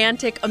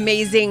gigantic,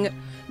 amazing,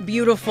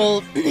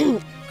 beautiful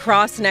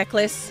cross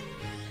necklace.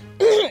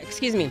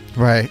 Excuse me.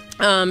 Right.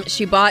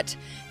 She bought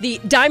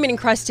the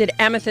diamond-encrusted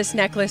amethyst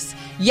necklace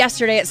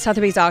yesterday at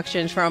Sotheby's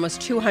auctions for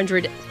almost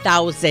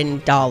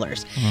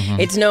 $200,000.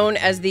 It's known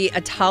as the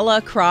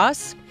Atala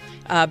Cross.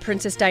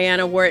 Princess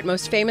Diana wore it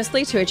most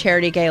famously to a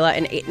charity gala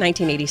in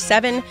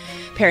 1987,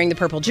 pairing the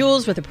purple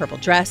jewels with a purple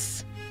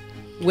dress.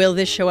 Will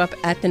this show up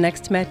at the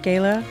next Met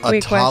Gala?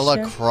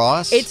 Atala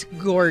Cross? It's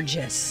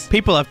gorgeous.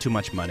 People have too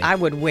much money. I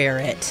would wear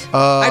it.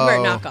 Oh, I'd wear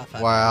a knockoff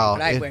of wow. it,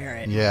 but I'd wear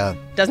it. Yeah.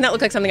 Doesn't that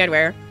look like something I'd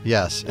wear?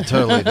 Yes, it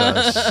totally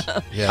does.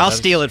 Yeah, I'll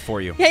steal it for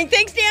you. Hey,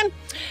 thanks, Dan.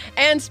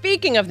 And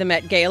speaking of the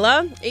Met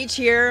Gala, each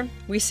year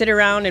we sit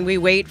around and we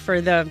wait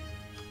for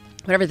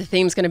whatever the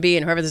theme's going to be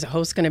and whoever the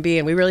host's going to be,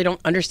 and we really don't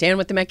understand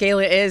what the Met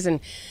Gala is, and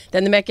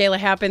then the Met Gala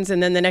happens,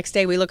 and then the next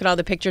day we look at all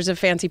the pictures of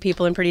fancy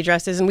people in pretty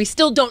dresses, and we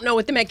still don't know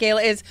what the Met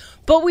Gala is,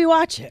 but we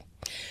watch it.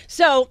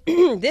 So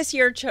this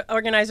year,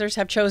 organizers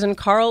have chosen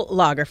Karl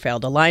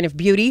Lagerfeld, a line of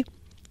beauty.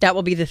 That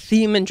will be the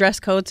theme and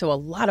dress code, so a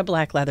lot of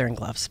black leather and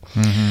gloves.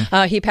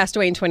 He passed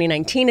away in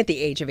 2019 at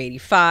the age of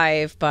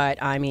 85, but,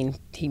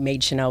 he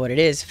made Chanel what it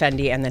is,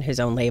 Fendi, and then his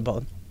own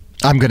label.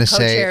 I'm going to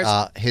say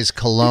his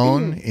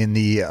cologne in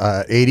the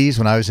 80s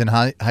when I was in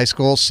high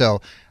school. So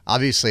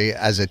obviously,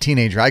 as a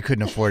teenager, I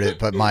couldn't afford it.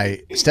 But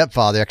my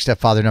stepfather,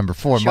 ex-stepfather number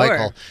 4, Sure.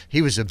 Michael,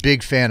 he was a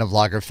big fan of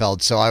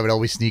Lagerfeld. So I would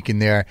always sneak in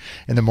there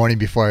in the morning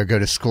before I would go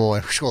to school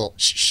and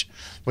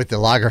with the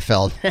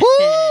Lagerfeld. Woo!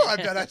 I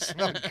bet I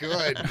smell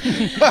good.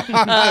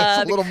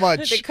 That's a little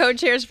much. The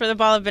co-chairs for the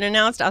ball have been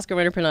announced. Oscar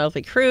winner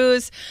Penelope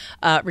Cruz,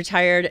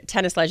 retired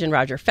tennis legend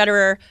Roger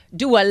Federer,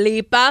 Dua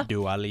Lipa.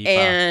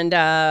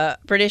 And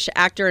British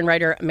actor and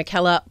writer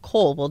Michaela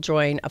Cole will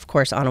join, of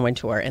course, Anna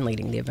Wintour in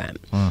leading the event.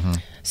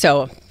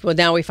 So,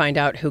 now we find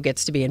out who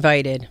gets to be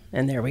invited,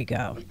 and there we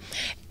go.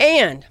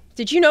 And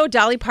did you know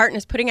Dolly Parton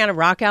is putting out a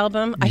rock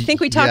album? I think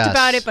we talked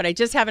about it, but I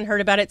just haven't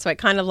heard about it, so I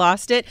kind of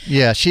lost it.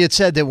 Yeah, she had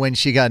said that when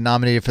she got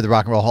nominated for the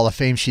Rock and Roll Hall of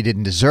Fame, she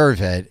didn't deserve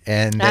it.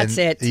 And that's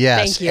it.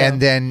 Yes. Thank you.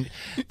 And then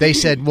they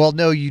said, well,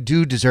 no, you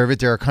do deserve it.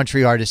 There are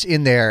country artists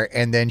in there.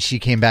 And then she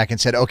came back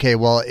and said, okay,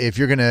 well, if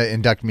you're going to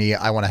induct me,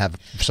 I want to have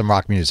some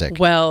rock music.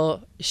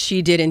 Well,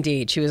 she did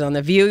indeed. She was on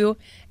The View,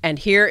 and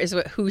here is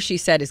who she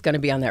said is going to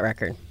be on that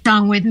record.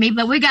 Song with me,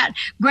 but we got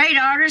great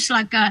artists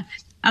like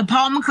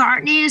Paul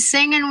McCartney is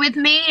singing with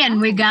me, and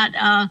we got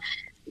a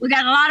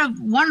lot of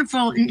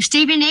wonderful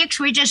Stevie Nicks.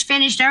 We just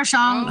finished our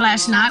song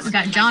last night. We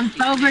got John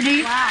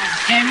Fogerty,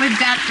 and we've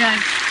got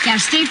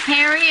Steve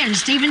Perry and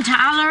Steven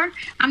Tyler.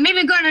 I'm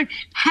even going to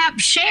have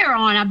Cher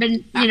on. I've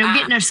been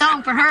getting a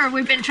song for her.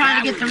 We've been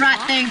trying to get the right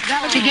thing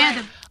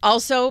together.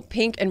 Also,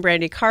 Pink and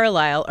Brandi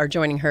Carlile are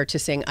joining her to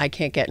sing I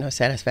Can't Get No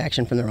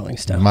Satisfaction from the Rolling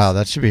Stones. Wow,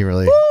 that should be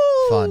really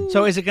fun.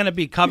 So is it going to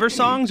be cover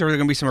songs or are there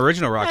going to be some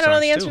original rock songs? I don't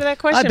know the answer to that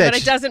question, bet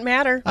but it doesn't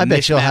matter. I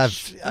bet she'll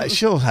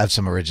have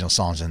some original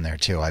songs in there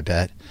too. I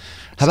bet.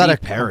 How Steve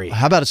about Perry?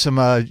 How about some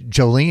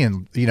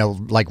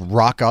Jolene? Like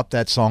rock up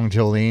that song,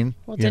 Jolene.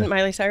 Well, didn't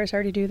Miley Cyrus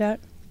already do that?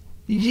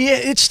 Yeah,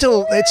 it's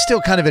still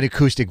kind of an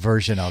acoustic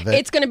version of it.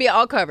 It's going to be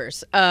all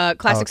covers,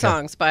 classic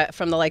songs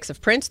from the likes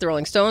of Prince, the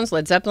Rolling Stones,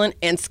 Led Zeppelin,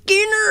 and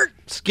Skinner.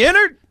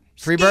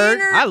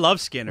 Freebird. I love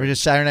Skinner. We're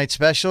just Saturday Night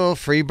Special.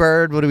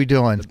 Freebird. What are we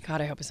doing?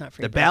 God, I hope it's not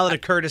Freebird. The Ballad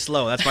of Curtis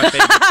Lowe. That's my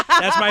favorite.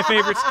 That's my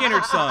favorite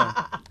Skinner song.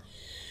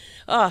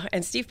 Oh,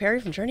 and Steve Perry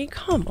from Journey.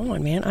 Come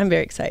on, man. I'm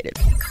very excited.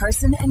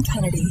 Carson and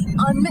Kennedy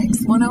on Mix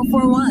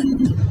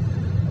 104.1.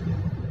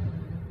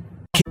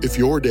 If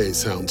your day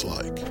sounds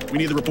like we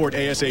need the report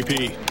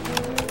ASAP,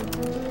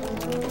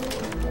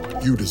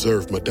 you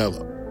deserve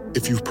Modelo.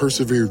 If you've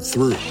persevered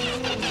through,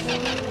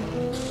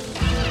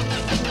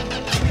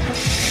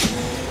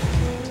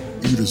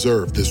 you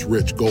deserve this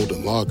rich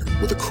golden lager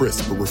with a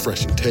crisp but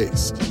refreshing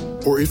taste.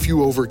 Or if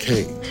you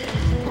overcame,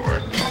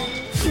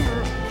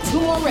 2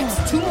 more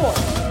reps, 2 more.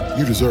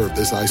 you deserve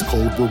this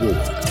ice-cold reward.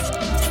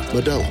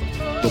 Modelo,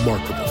 the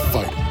mark of a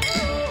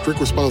fighter. Drink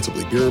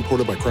responsibly. Beer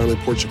imported by Crown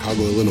Port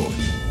Chicago, Illinois.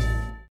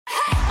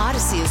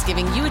 Odyssey is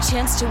giving you a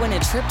chance to win a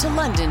trip to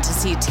London to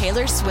see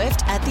Taylor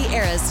Swift at the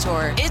Eras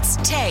Tour. It's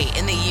Tay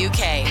in the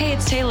UK. Hey,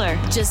 it's Taylor.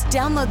 Just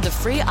download the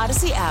free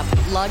Odyssey app,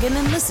 log in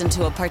and listen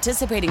to a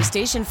participating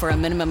station for a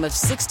minimum of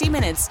 60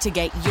 minutes to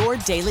get your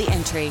daily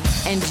entry.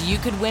 And you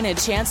could win a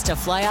chance to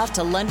fly off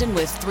to London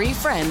with 3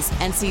 friends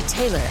and see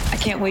Taylor. I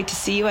can't wait to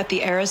see you at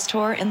the Eras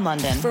Tour in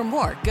London. For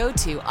more, go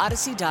to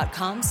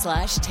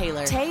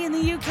odyssey.com/Taylor. Tay in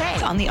the UK.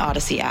 It's on the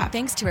Odyssey app.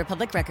 Thanks to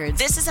Republic Records.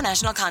 This is a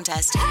national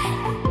contest.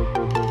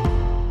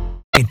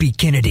 Can't beat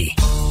Kennedy.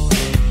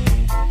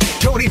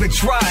 Don't even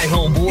try,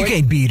 homeboy. You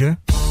can't beat her.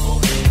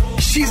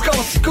 She's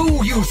gonna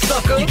school you,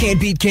 sucker. You can't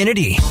beat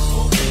Kennedy.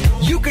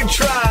 You can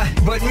try,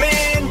 but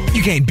man,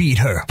 you can't beat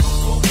her.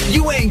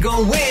 You ain't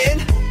gonna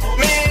win,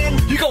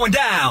 man. You're going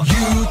down.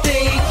 You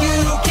think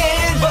you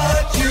can,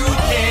 but you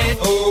can't.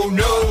 Oh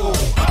no.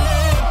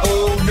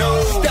 Oh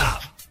no.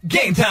 Stop.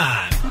 Game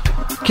time.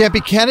 Can't Be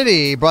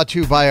Kennedy, brought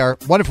to you by our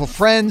wonderful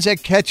friends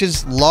at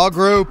Catches Law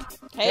Group.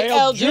 Hey,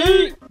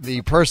 LG.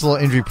 The personal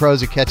injury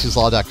pros at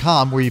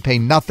catcheslaw.com, where you pay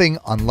nothing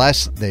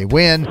unless they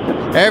win.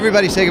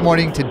 Everybody say good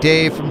morning to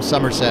Dave from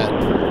Somerset.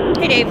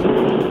 Hey, Dave.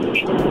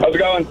 How's it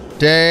going?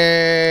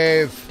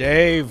 Dave.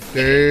 Dave.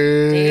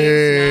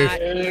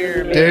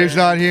 Dave's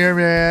not here,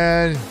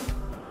 man.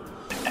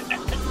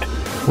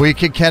 We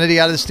kick Kennedy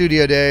out of the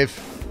studio, Dave.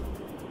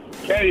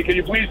 Kennedy, can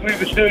you please leave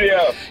the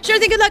studio? Sure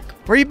thing. Good luck.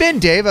 Where you been,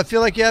 Dave? I feel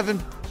like we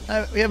haven't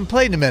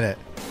played in a minute.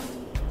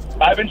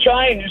 I've been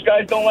trying. You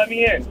guys don't let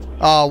me in.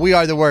 Oh, we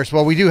are the worst.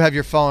 Well, we do have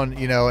your phone,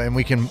 and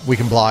we can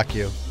block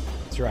you.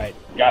 That's right.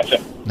 Gotcha.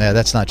 No,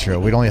 that's not true.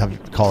 We only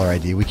have caller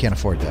ID. We can't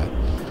afford that.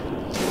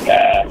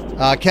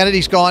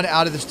 Kennedy's gone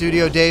out of the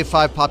studio. Dave,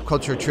 5 pop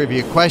culture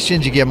trivia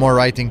questions. You get more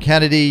right than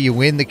Kennedy. You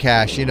win the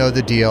cash. You know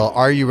the deal.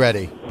 Are you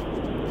ready?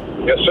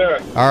 Yes, sir.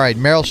 All right.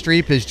 Meryl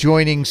Streep is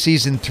joining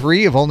season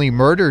 3 of Only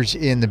Murders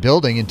in the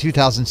Building. In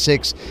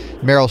 2006,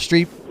 Meryl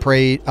Streep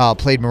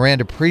played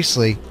Miranda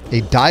Priestley,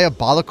 a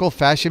diabolical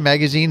fashion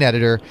magazine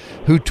editor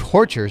who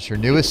tortures her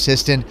new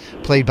assistant,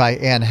 played by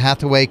Anne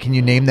Hathaway. Can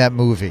you name that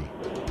movie?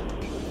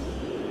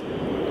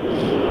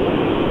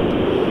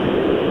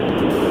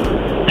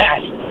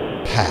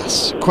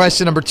 Pass.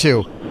 Question number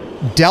 2.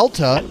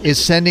 Delta is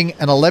sending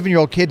an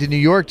 11-year-old kid to New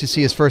York to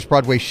see his first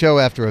Broadway show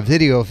after a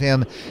video of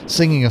him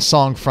singing a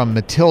song from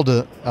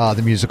Matilda,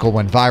 the musical,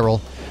 went viral.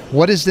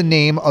 What is the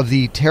name of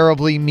the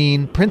terribly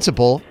mean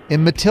principal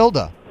in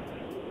Matilda?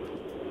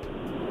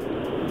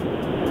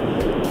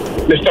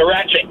 Mr.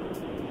 Ratchet.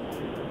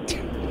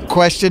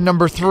 Question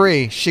number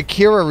 3.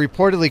 Shakira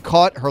reportedly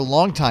caught her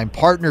longtime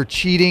partner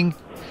cheating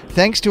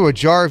thanks to a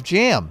jar of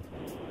jam.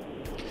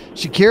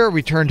 Shakira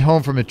returned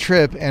home from a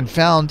trip and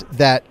found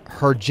that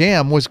her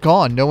jam was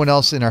gone. No one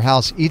else in her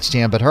house eats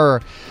jam but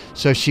her,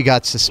 so she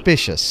got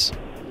suspicious.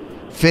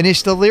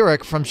 Finish the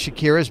lyric from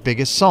Shakira's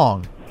biggest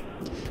song.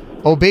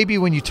 Oh, baby,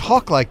 when you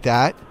talk like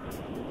that,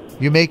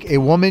 you make a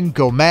woman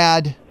go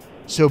mad,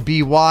 so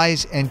be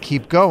wise and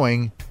keep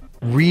going.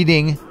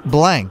 Reading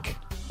blank.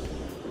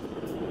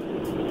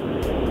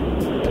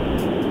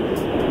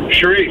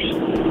 Sharice.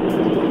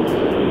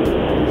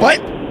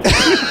 What?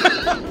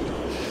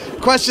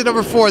 Question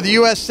number 4. The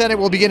U.S. Senate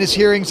will begin its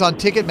hearings on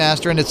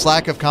Ticketmaster and its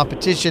lack of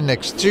competition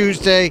next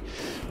Tuesday.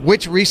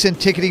 Which recent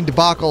ticketing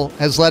debacle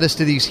has led us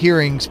to these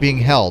hearings being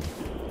held?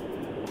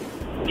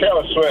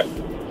 Taylor Swift.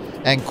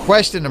 And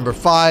question number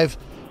 5.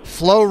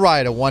 Flo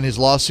Rida won his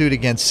lawsuit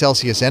against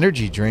Celsius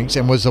Energy Drinks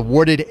and was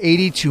awarded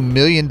 $82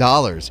 million.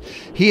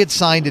 He had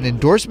signed an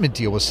endorsement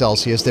deal with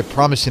Celsius that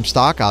promised him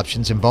stock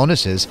options and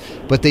bonuses,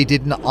 but they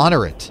didn't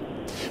honor it.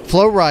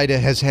 Flo Rida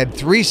has had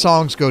 3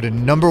 songs go to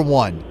number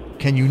 1.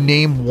 Can you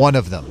name one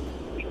of them?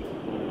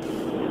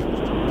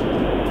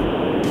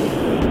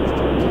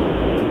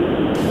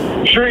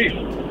 Sharif.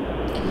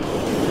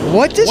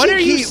 What are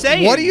you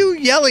saying? What are you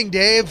yelling,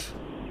 Dave?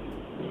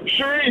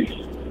 Sharif.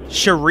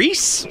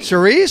 Charisse?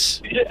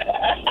 Charisse?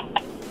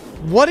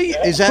 What are you,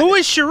 is that? Who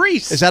is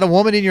Charisse? Is that a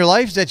woman in your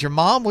life? Is that your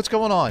mom? What's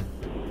going on?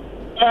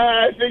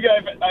 I think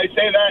I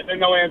say that and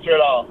no answer at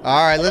all.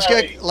 All right, let's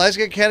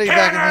get Kennedy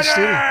back in the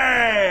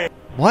studio.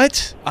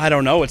 What? I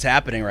don't know what's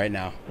happening right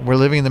now. We're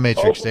living in the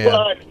Matrix, Dan.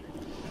 All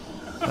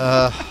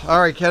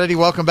right, Kennedy,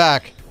 welcome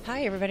back.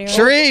 Hi, everybody.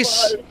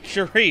 Charisse.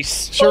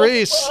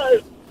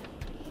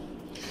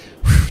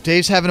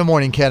 Dave's having a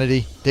morning,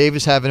 Kennedy. Dave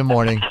is having a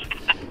morning.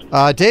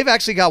 Dave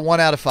actually got 1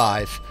 out of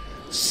 5.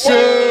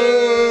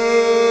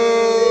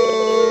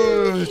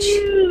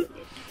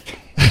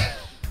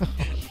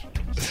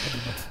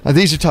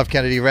 These are tough,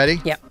 Kennedy. You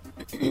ready? Yep.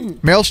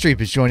 Meryl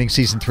Streep is joining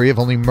season 3 of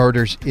Only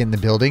Murders in the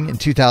Building. In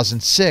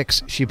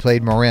 2006, she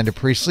played Miranda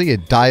Priestley, a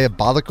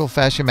diabolical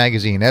fashion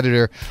magazine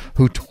editor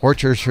who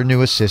tortures her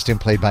new assistant,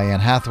 played by Anne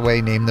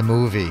Hathaway. Name the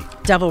movie.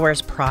 Devil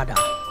Wears Prada.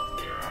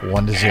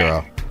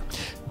 1-0.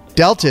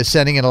 Delta is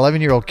sending an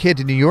 11-year-old kid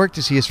to New York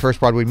to see his first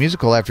Broadway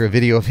musical after a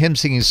video of him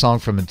singing a song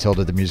from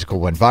Matilda the musical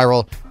went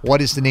viral.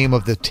 What is the name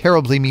of the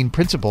terribly mean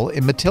principal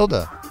in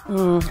Matilda?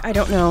 I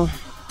don't know.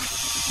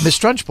 Miss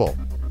Trunchbull.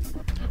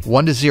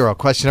 1-0.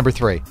 Question number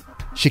 3.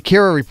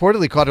 Shakira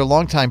reportedly caught her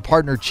longtime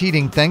partner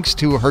cheating thanks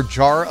to her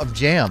jar of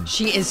jam.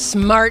 She is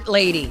smart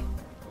lady.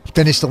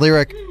 Finish the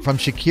lyric from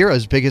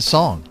Shakira's biggest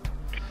song.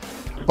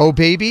 Oh,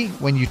 baby,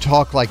 when you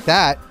talk like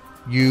that,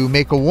 you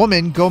make a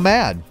woman go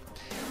mad.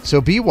 So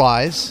be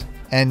wise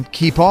and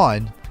keep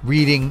on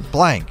reading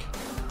blank.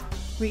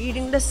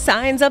 Reading the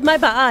signs of my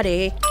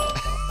body.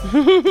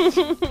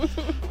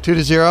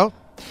 2-0.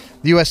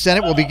 The U.S.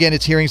 Senate will begin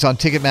its hearings on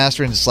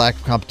Ticketmaster and its lack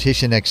of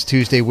competition next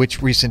Tuesday.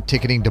 Which recent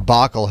ticketing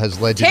debacle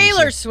has led to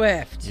Taylor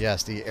Swift.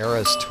 Yes, the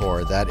Eras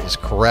Tour. That is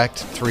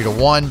correct.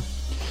 3-1.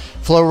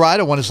 Flo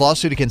Rida won his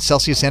lawsuit against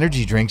Celsius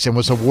Energy Drinks and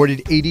was awarded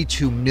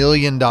 $82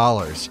 million.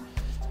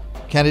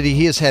 Kennedy,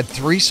 he has had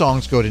 3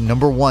 songs go to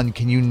number 1.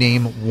 Can you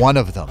name one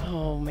of them?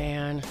 Oh,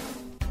 man.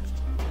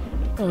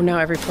 Oh, now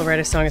every Flo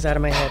Rida song is out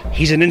of my head.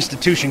 He's an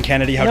institution,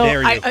 Kennedy. How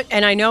dare you?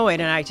 And I know it,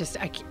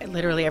 and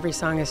literally every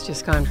song has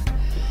just gone.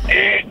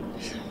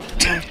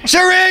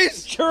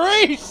 Charisse!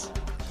 Charisse.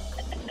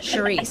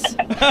 Is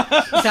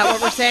that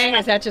what we're saying?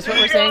 Is that just what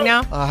we're saying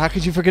now? How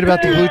could you forget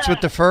about the boots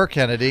with the fur,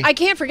 Kennedy? I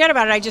can't forget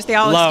about it. They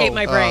all escape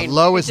my brain.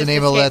 Low is the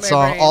name of that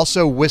song.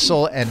 Also,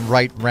 Whistle and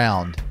Right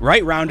Round.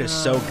 Right Round is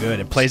so good.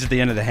 It plays at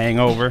the end of The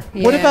Hangover.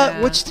 Yeah.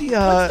 What's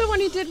the one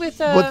he did with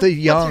the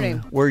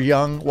Young? We're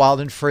Young, Wild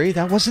and Free.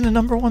 That wasn't a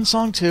number 1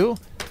 song too?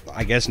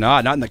 I guess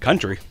not. Not in the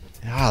country.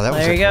 Yeah, that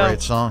was a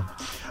great song.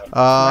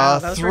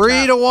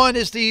 3-1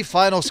 is the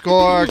final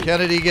score.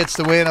 Kennedy gets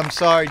the win. I'm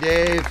sorry,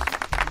 Dave.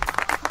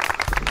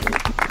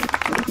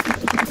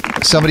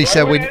 Somebody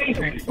said,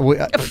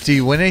 do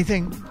you win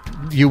anything?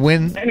 You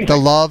win the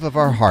love of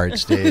our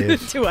hearts,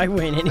 Dave. Do I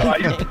win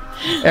anything?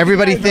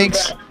 Everybody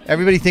thinks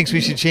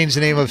we should change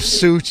the name of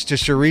Suits to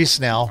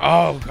Charisse now.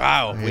 Oh,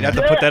 wow. We'd have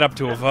to put that up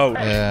to a vote.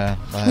 Yeah.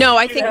 No,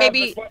 I think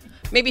maybe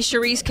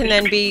Charisse can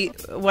then be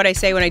what I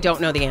say when I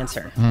don't know the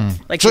answer.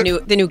 Like the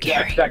new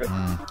Gary. Yeah, exactly.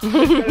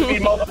 It's going to be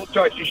multiple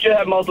choice. You should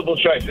have multiple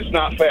choice. It's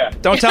not fair.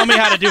 Don't tell me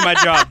how to do my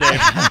job,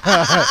 Dave.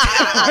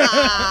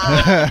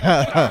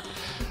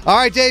 All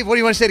right, Dave, what do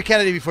you want to say to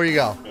Kennedy before you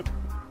go?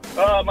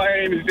 My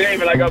name is Dave,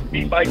 and I got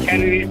beat by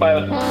Kennedy by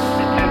 $10.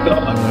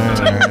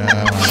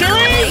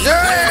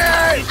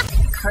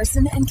 Charisse!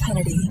 Carson and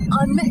Kennedy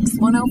on Mix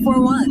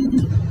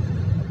 104.1.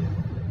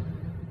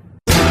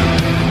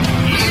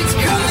 It's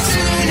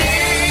Carson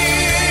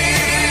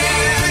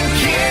and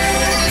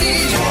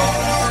Kennedy's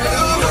Heart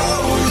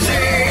of Roses.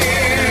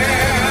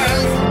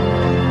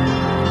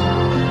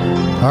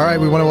 All right,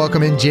 we want to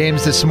welcome in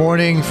James this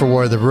morning for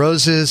War of the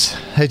Roses.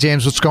 Hey,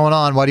 James, what's going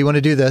on? Why do you want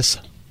to do this?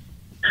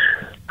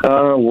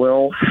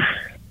 Well,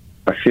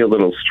 I feel a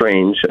little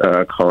strange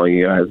calling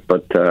you guys,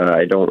 but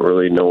I don't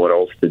really know what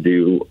else to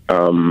do.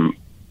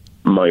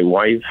 My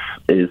wife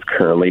is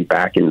currently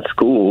back in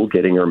school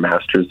getting her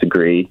master's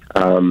degree,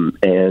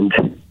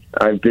 and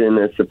I've been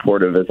as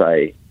supportive as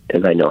I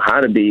know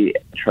how to be,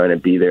 trying to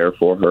be there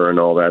for her and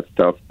all that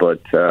stuff,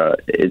 but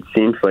it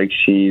seems like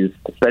she's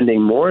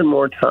spending more and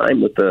more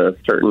time with a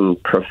certain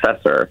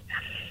professor.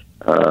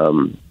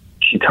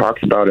 She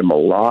talks about him a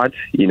lot.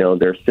 You know,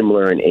 they're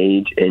similar in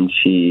age, and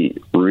she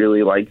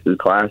really likes his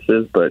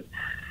classes, but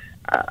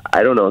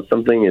I don't know,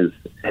 something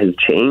has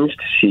changed.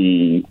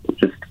 She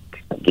just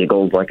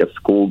giggles like a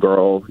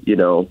schoolgirl,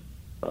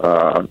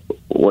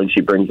 when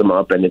she brings them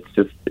up, and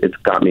it's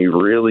got me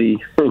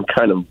really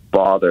kind of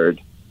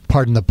bothered.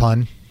 Pardon the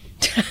pun.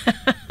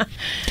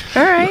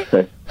 All right.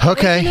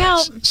 Okay.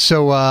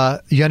 So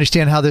you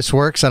understand how this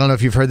works? I don't know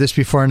if you've heard this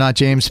before or not,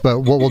 James, but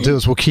what we'll do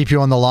is we'll keep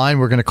you on the line.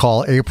 We're going to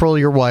call April,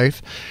 your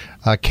wife.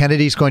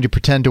 Kennedy's going to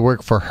pretend to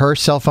work for her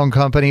cell phone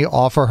company,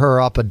 offer her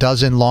up a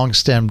dozen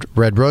long-stemmed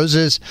red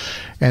roses,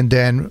 and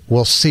then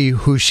we'll see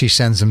who she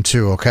sends them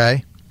to,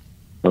 okay?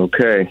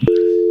 Okay.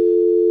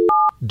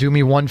 Do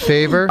me one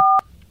favor.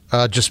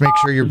 Just make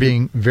sure you're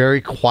being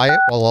very quiet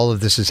while all of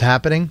this is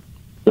happening.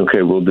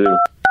 Okay, we'll do.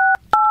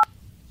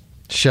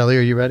 Shelly,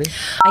 are you ready?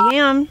 I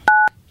am.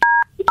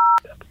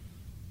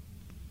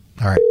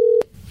 All right.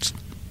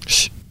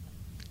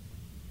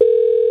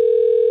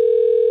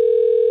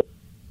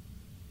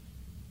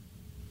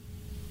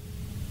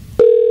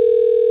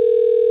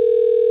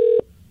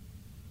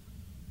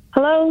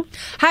 Hello.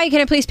 Hi,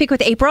 can I please speak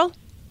with April?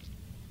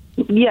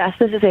 Yes,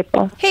 this is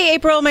April. Hey,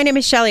 April. My name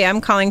is Shelly.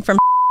 I'm calling from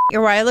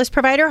your wireless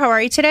provider. How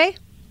are you today?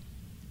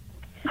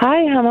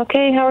 Hi, I'm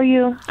okay. How are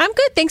you? I'm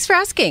good. Thanks for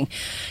asking.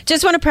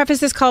 Just want to preface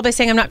this call by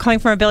saying I'm not calling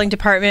from our billing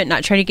department,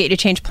 not trying to get you to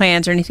change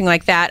plans or anything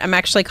like that. I'm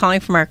actually calling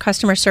from our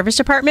customer service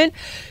department.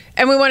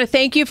 And we want to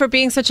thank you for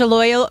being such a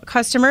loyal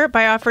customer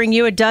by offering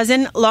you a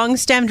dozen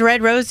long-stemmed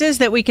red roses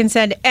that we can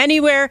send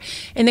anywhere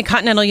in the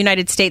continental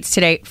United States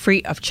today,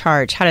 free of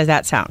charge. How does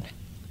that sound?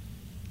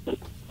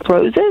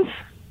 Roses?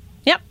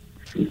 Yep.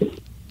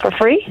 For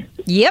free?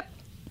 Yep.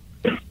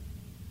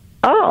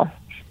 Oh,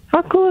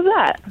 how cool is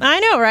that? I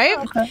know, right?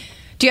 Okay.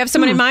 Do you have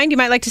someone in mind you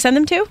might like to send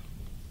them to?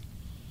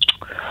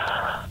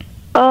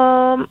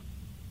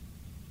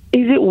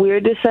 Is it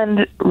weird to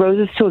send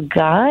roses to a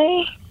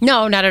guy?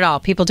 No, not at all.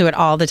 People do it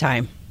all the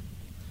time.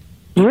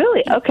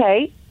 Really?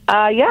 Okay.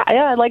 Yeah,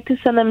 I'd like to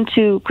send them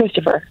to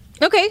Christopher.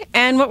 Okay.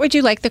 And what would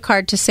you like the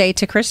card to say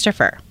to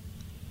Christopher?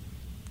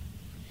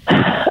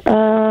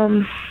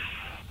 How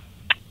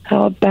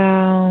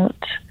about...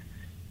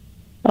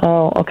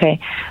 Oh, okay.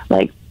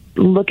 Like,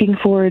 looking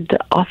forward to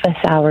office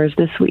hours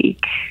this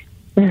week.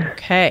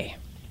 Okay.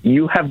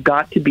 You have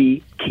got to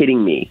be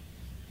kidding me.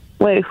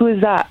 Wait, who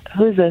is that?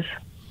 Who is this?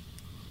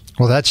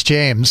 Well, that's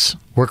James.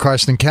 We're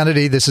Carson and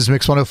Kennedy. This is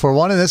Mix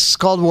 104.1, and this is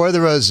called War of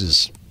the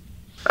Roses.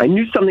 I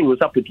knew something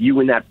was up with you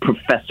and that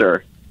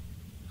professor.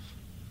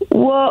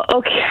 Well,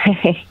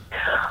 okay.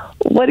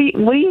 What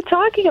are you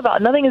talking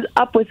about? Nothing is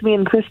up with me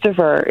and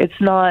Christopher. It's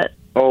not...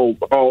 Oh,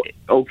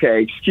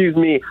 okay. Excuse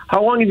me.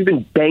 How long have you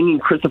been banging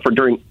Christopher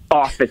during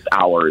office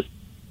hours?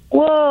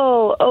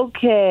 Whoa,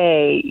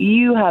 okay.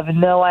 You have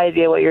no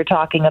idea what you're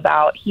talking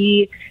about.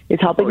 He is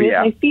helping me with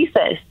my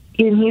thesis,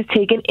 and he's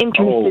taken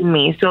interest in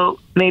me, so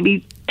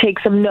maybe take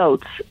some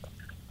notes.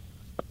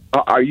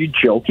 Are you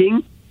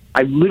joking?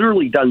 I've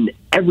literally done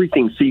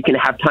everything so you can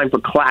have time for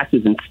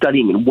classes and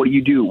studying, and what do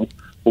you do?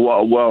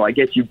 Well, I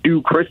guess you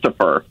do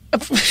Christopher.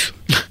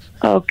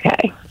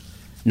 Okay.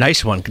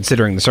 Nice one,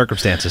 considering the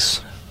circumstances.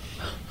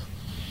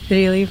 Did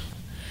he leave?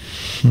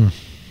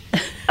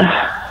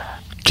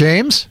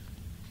 James?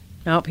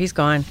 Nope, he's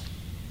gone.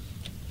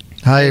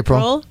 Hi,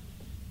 April.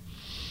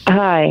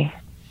 Hi.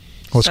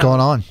 What's going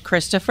on?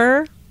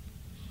 Christopher?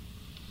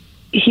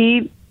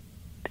 He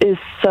is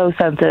so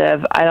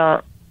sensitive.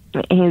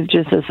 He's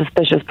just a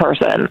suspicious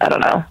person. I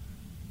don't know.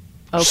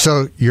 Okay.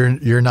 So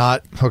you're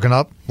not hooking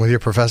up with your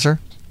professor?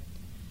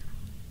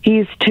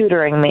 He's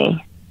tutoring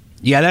me.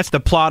 Yeah, that's the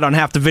plot on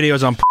half the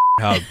videos on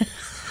Pornhub.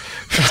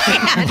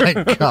 Oh my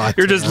God.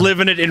 You're just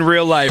living it in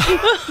real life.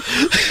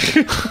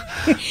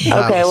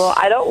 Okay, well,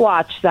 I don't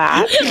watch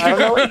that. So I don't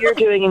know what you're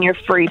doing in your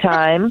free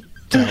time.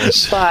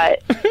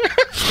 But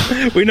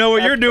we know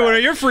what you're doing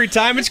in your free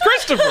time. It's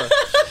Christopher.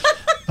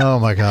 Oh,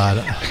 my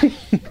God.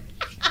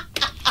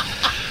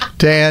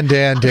 Dan.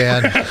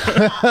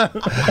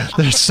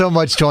 There's so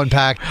much to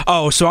unpack.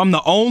 Oh, so I'm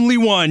the only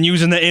one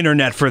using the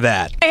internet for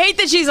that. I hate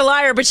that she's a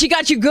liar, but she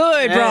got you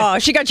good, bro.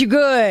 She got you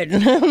good.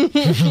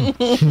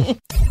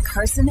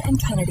 Carson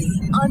and Kennedy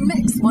on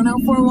Mix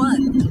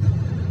 104.1.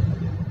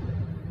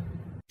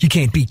 You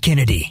can't beat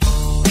Kennedy.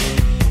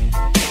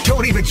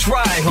 Don't even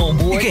try,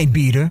 homeboy. You can't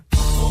beat her.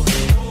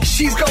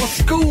 She's gonna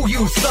school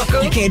you,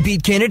 sucker. You can't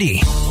beat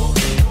Kennedy.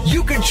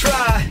 You can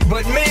try,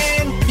 but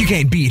man, you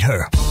can't beat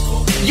her.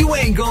 You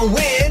ain't gonna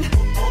win,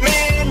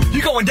 man.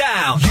 You're going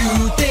down.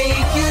 You think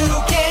you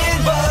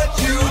can, but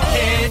you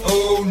can't.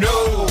 Oh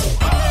no.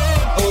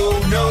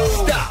 Oh no.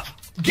 Stop.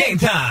 Game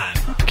time.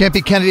 Can't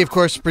Beat Kennedy, of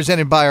course,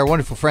 presented by our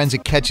wonderful friends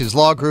at Catches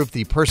Law Group,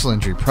 the personal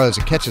injury pros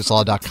at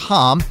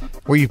catcheslaw.com,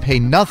 where you pay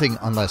nothing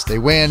unless they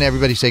win.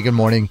 Everybody say good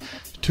morning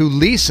to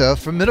Lisa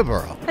from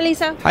Middleborough. Hi,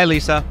 Lisa. Hi,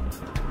 Lisa.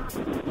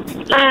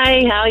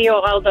 Hi, how you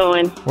all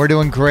doing? We're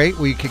doing great.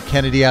 We kick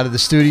Kennedy out of the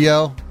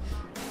studio.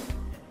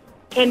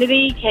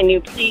 Kennedy, can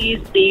you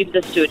please leave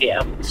the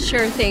studio?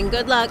 Sure thing.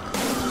 Good luck.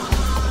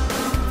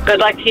 Good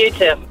luck to you,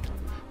 too.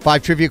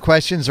 5 trivia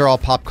questions are all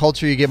pop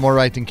culture. You get more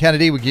right than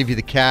Kennedy. We give you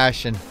the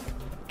cash, and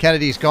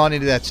Kennedy's gone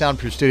into that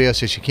soundproof studio,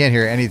 so she can't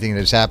hear anything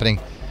that's happening.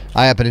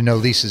 I happen to know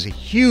Lisa's a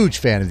huge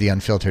fan of the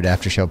Unfiltered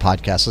After Show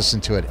podcast.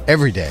 Listen to it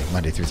every day,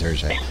 Monday through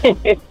Thursday.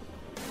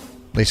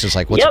 Lisa's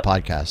like, what's a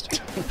podcast?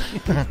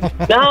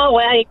 No,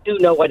 I do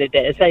know what it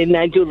is, and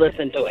I do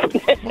listen to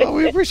it. Well,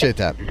 we appreciate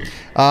that.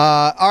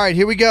 All right,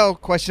 here we go.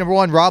 Question number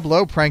 1. Rob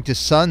Lowe pranked his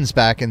sons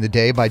back in the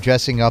day by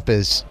dressing up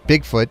as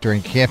Bigfoot during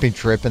a camping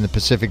trip in the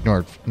Pacific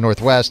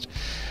Northwest.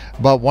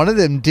 But one of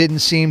them didn't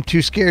seem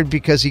too scared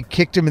because he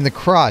kicked him in the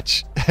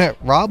crotch.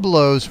 Rob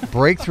Lowe's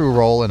breakthrough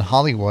role in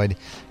Hollywood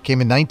came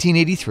in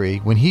 1983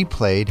 when he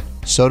played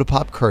Soda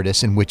Pop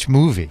Curtis in which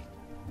movie?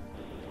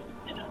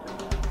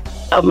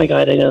 Oh my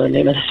God, I know the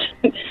name of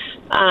it.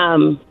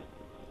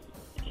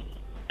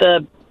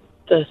 The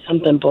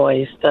something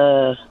boys.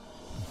 The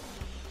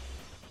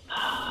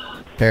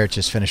Barrett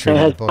just finished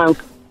reading the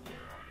book.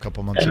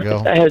 couple months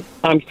ago. I had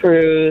Tom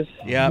Cruise.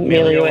 Yeah,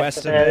 Emilio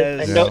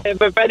Estevez. I know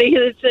everybody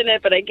that's in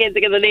it, but I can't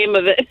think of the name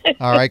of it.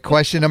 All right,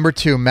 question number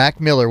 2. Mac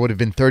Miller would have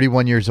been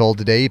 31 years old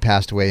today. He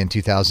passed away in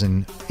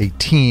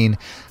 2018.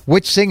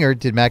 Which singer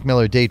did Mac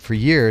Miller date for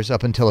years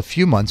up until a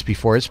few months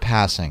before his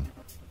passing?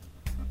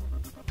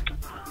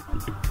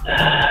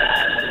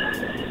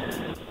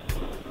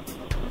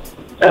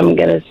 I'm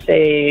going to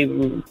say,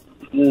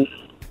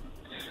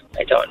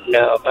 I don't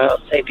know.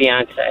 I'll say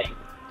Beyonce.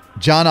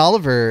 John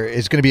Oliver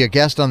is going to be a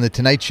guest on The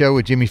Tonight Show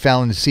with Jimmy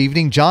Fallon this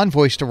evening. John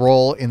voiced a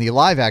role in the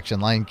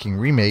live-action Lion King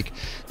remake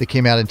that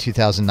came out in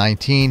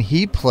 2019.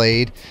 He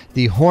played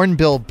the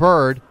hornbill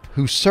bird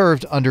who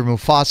served under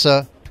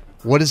Mufasa.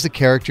 What is the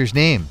character's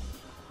name?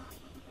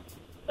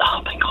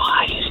 Oh, my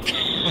gosh.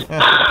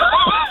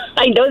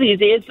 I know these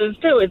answers,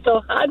 too. It's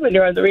so hard when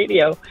you're on the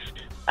radio.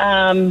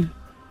 I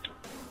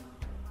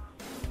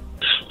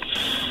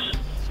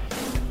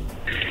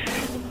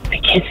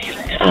can't say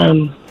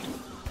that.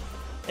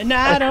 And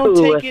I don't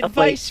take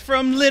advice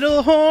from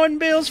little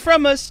hornbills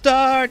from a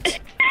start.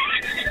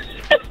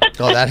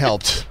 Oh, that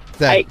helped.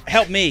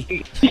 Help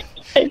me.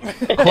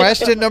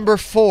 Question number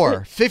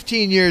 4.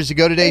 15 years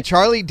ago today,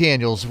 Charlie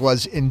Daniels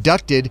was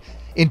inducted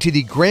into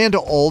the Grand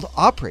Ole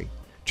Opry.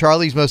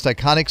 Charlie's most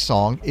iconic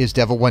song is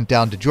Devil Went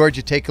Down to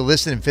Georgia. Take a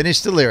listen and finish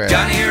the lyric.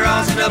 Johnny,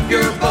 rosin up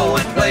your bow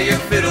and play your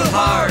fiddle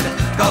hard,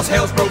 'cause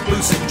hell's broke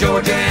loose in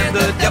Georgia and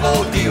the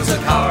devil deals the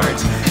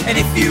cards. And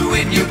if you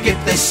win, you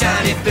get the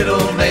shiny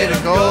fiddle made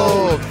of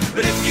gold.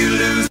 But if you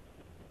lose,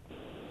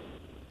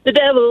 the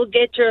devil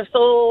get your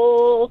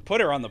soul. Put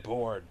her on the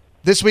board.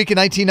 This week in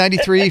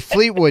 1993,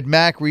 Fleetwood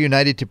Mac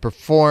reunited to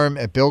perform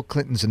at Bill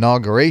Clinton's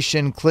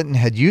inauguration. Clinton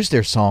had used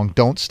their song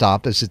Don't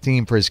Stop as a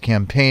theme for his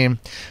campaign.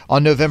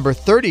 On November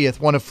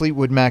 30th, one of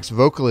Fleetwood Mac's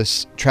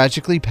vocalists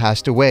tragically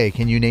passed away.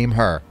 Can you name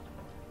her?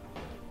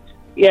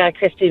 Yeah,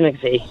 Christine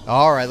McVie.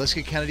 All right, let's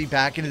get Kennedy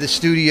back into the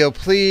studio,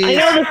 please. I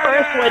know the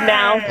first one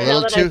now. Now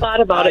that I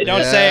thought about it.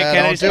 Don't say it,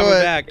 Kennedy's coming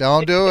back.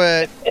 Don't do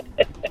it.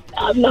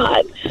 I'm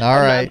not.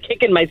 All right. I'm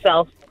kicking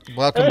myself.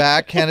 Welcome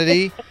back,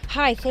 Kennedy.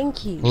 Hi,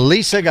 thank you.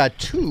 Lisa got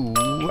 2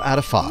 out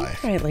of 5.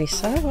 All right,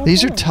 Lisa. Well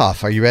These are done.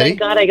 tough. Are you ready?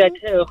 Thank God I got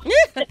 2.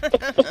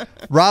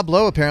 Rob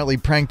Lowe apparently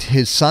pranked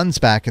his sons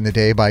back in the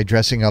day by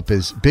dressing up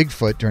as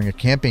Bigfoot during a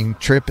camping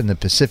trip in the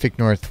Pacific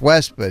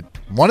Northwest, but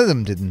one of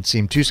them didn't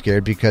seem too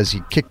scared because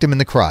he kicked him in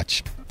the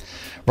crotch.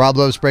 Rob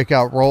Lowe's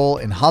breakout role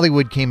in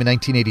Hollywood came in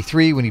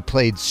 1983 when he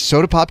played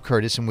Soda Pop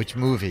Curtis in which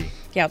movie?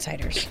 The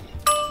Outsiders.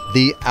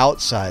 The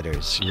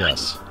Outsiders,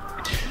 yes.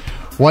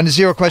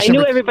 1-0 question. I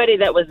knew everybody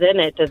that was in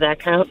it. Does that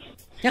count?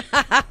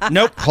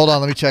 Nope. Hold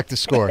on, let me check the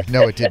score.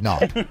 No, it did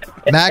not.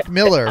 Mac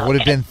Miller would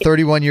have been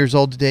 31 years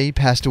old today. He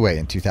passed away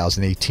in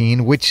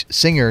 2018. Which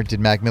singer did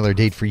Mac Miller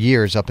date for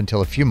years up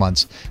until a few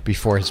months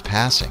before his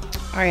passing?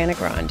 Ariana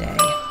Grande.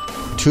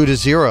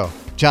 2-0.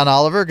 John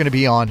Oliver going to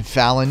be on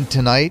Fallon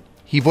tonight.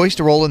 He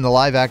voiced a role in the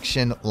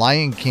live-action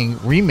Lion King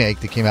remake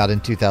that came out in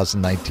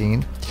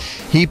 2019.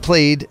 He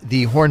played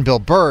the hornbill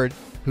bird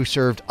who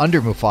served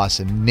under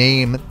Mufasa.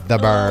 Name the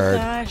bird. Oh,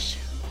 gosh.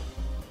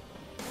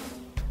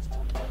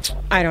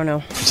 I don't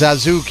know.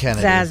 Zazu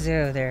Kennedy.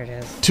 Zazu, there it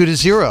is.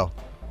 2-0.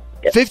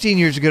 15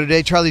 years ago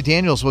today, Charlie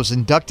Daniels was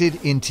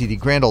inducted into the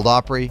Grand Ole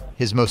Opry.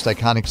 His most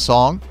iconic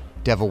song,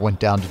 Devil Went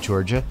Down to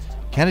Georgia.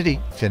 Kennedy,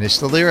 finish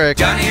the lyric.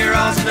 Johnny,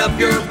 rosin up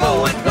your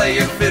bow and play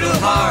your fiddle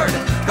hard,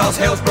 'cause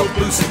hell's broke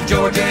loose in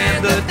Georgia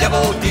and the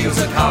devil deals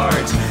the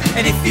cards.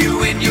 And if you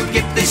win, you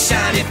get this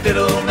shiny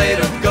fiddle made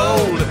of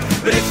gold.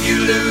 But if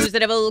you lose, the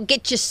devil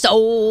get your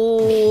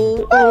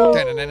soul. It's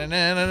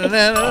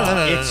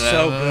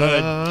so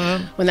good.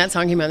 When that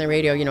song came on the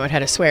radio, you know, it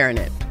had a swear in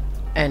it.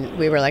 And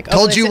we were like, oh,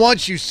 Told you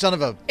once, you son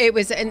of a... It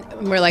was, and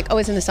we're like, oh,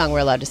 it's in the song. We're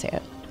allowed to say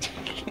it.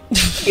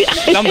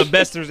 I'm the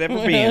best there's ever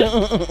been.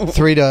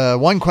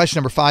 3-1. Question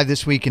number 5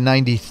 this week in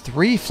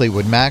 93.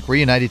 Fleetwood Mac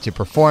reunited to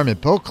perform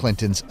at Bill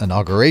Clinton's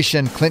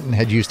inauguration. Clinton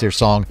had used their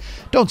song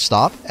Don't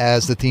Stop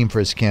as the theme for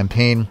his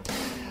campaign.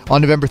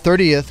 On November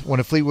 30th, one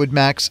of Fleetwood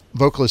Mac's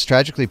vocalists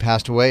tragically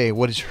passed away.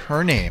 What is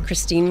her name?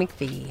 Christine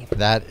McVie.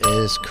 That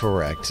is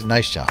correct.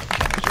 Nice job.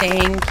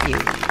 Thank you.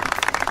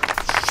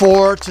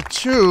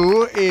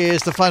 4-2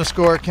 is the final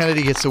score.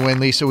 Kennedy gets the win.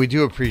 Lisa, we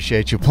do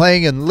appreciate you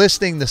playing and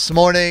listening this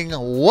morning.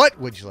 What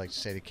would you like to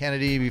say to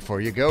Kennedy before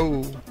you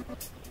go?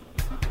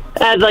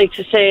 I'd like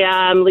to say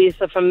I'm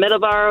Lisa from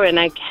Middleborough, and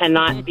I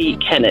cannot beat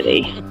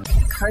Kennedy.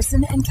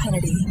 Carson and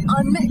Kennedy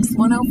on Mix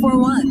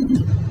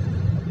 104.1.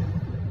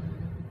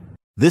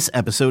 This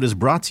episode is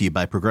brought to you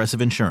by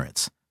Progressive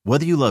Insurance.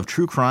 Whether you love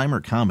true crime or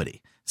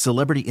comedy,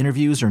 celebrity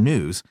interviews or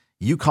news,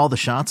 you call the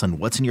shots on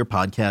what's in your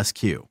podcast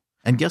queue.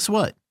 And guess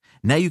what?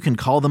 Now you can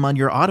call them on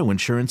your auto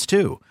insurance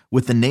too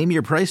with the Name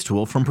Your Price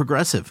tool from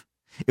Progressive.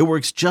 It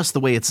works just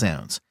the way it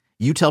sounds.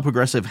 You tell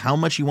Progressive how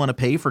much you want to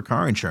pay for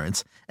car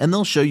insurance, and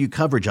they'll show you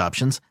coverage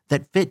options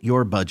that fit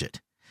your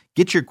budget.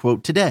 Get your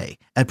quote today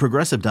at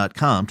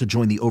Progressive.com to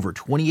join the over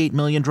 28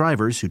 million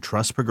drivers who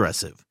trust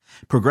Progressive.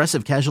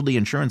 Progressive Casualty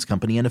Insurance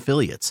Company and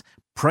Affiliates.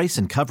 Price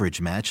and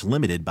coverage match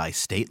limited by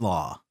state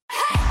law.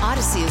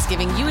 Odyssey is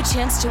giving you a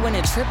chance to win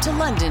a trip to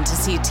London to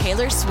see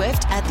Taylor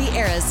Swift at the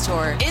Eras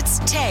Tour. It's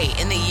Tay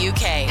in the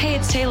UK. Hey,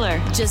 it's Taylor.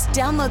 Just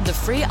download the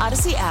free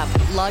Odyssey app,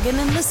 log in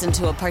and listen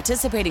to a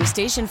participating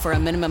station for a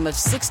minimum of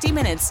 60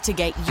 minutes to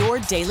get your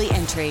daily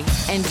entry.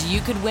 And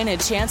you could win a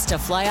chance to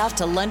fly off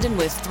to London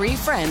with 3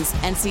 friends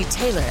and see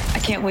Taylor. I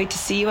can't wait to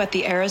see you at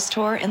the Eras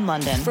Tour in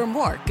London. For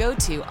more, go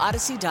to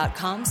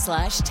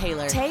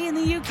odyssey.com/Taylor. Tay in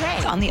the UK.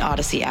 It's on the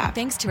Odyssey app.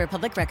 Thanks to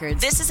Republic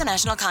Records. This is a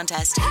national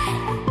contest.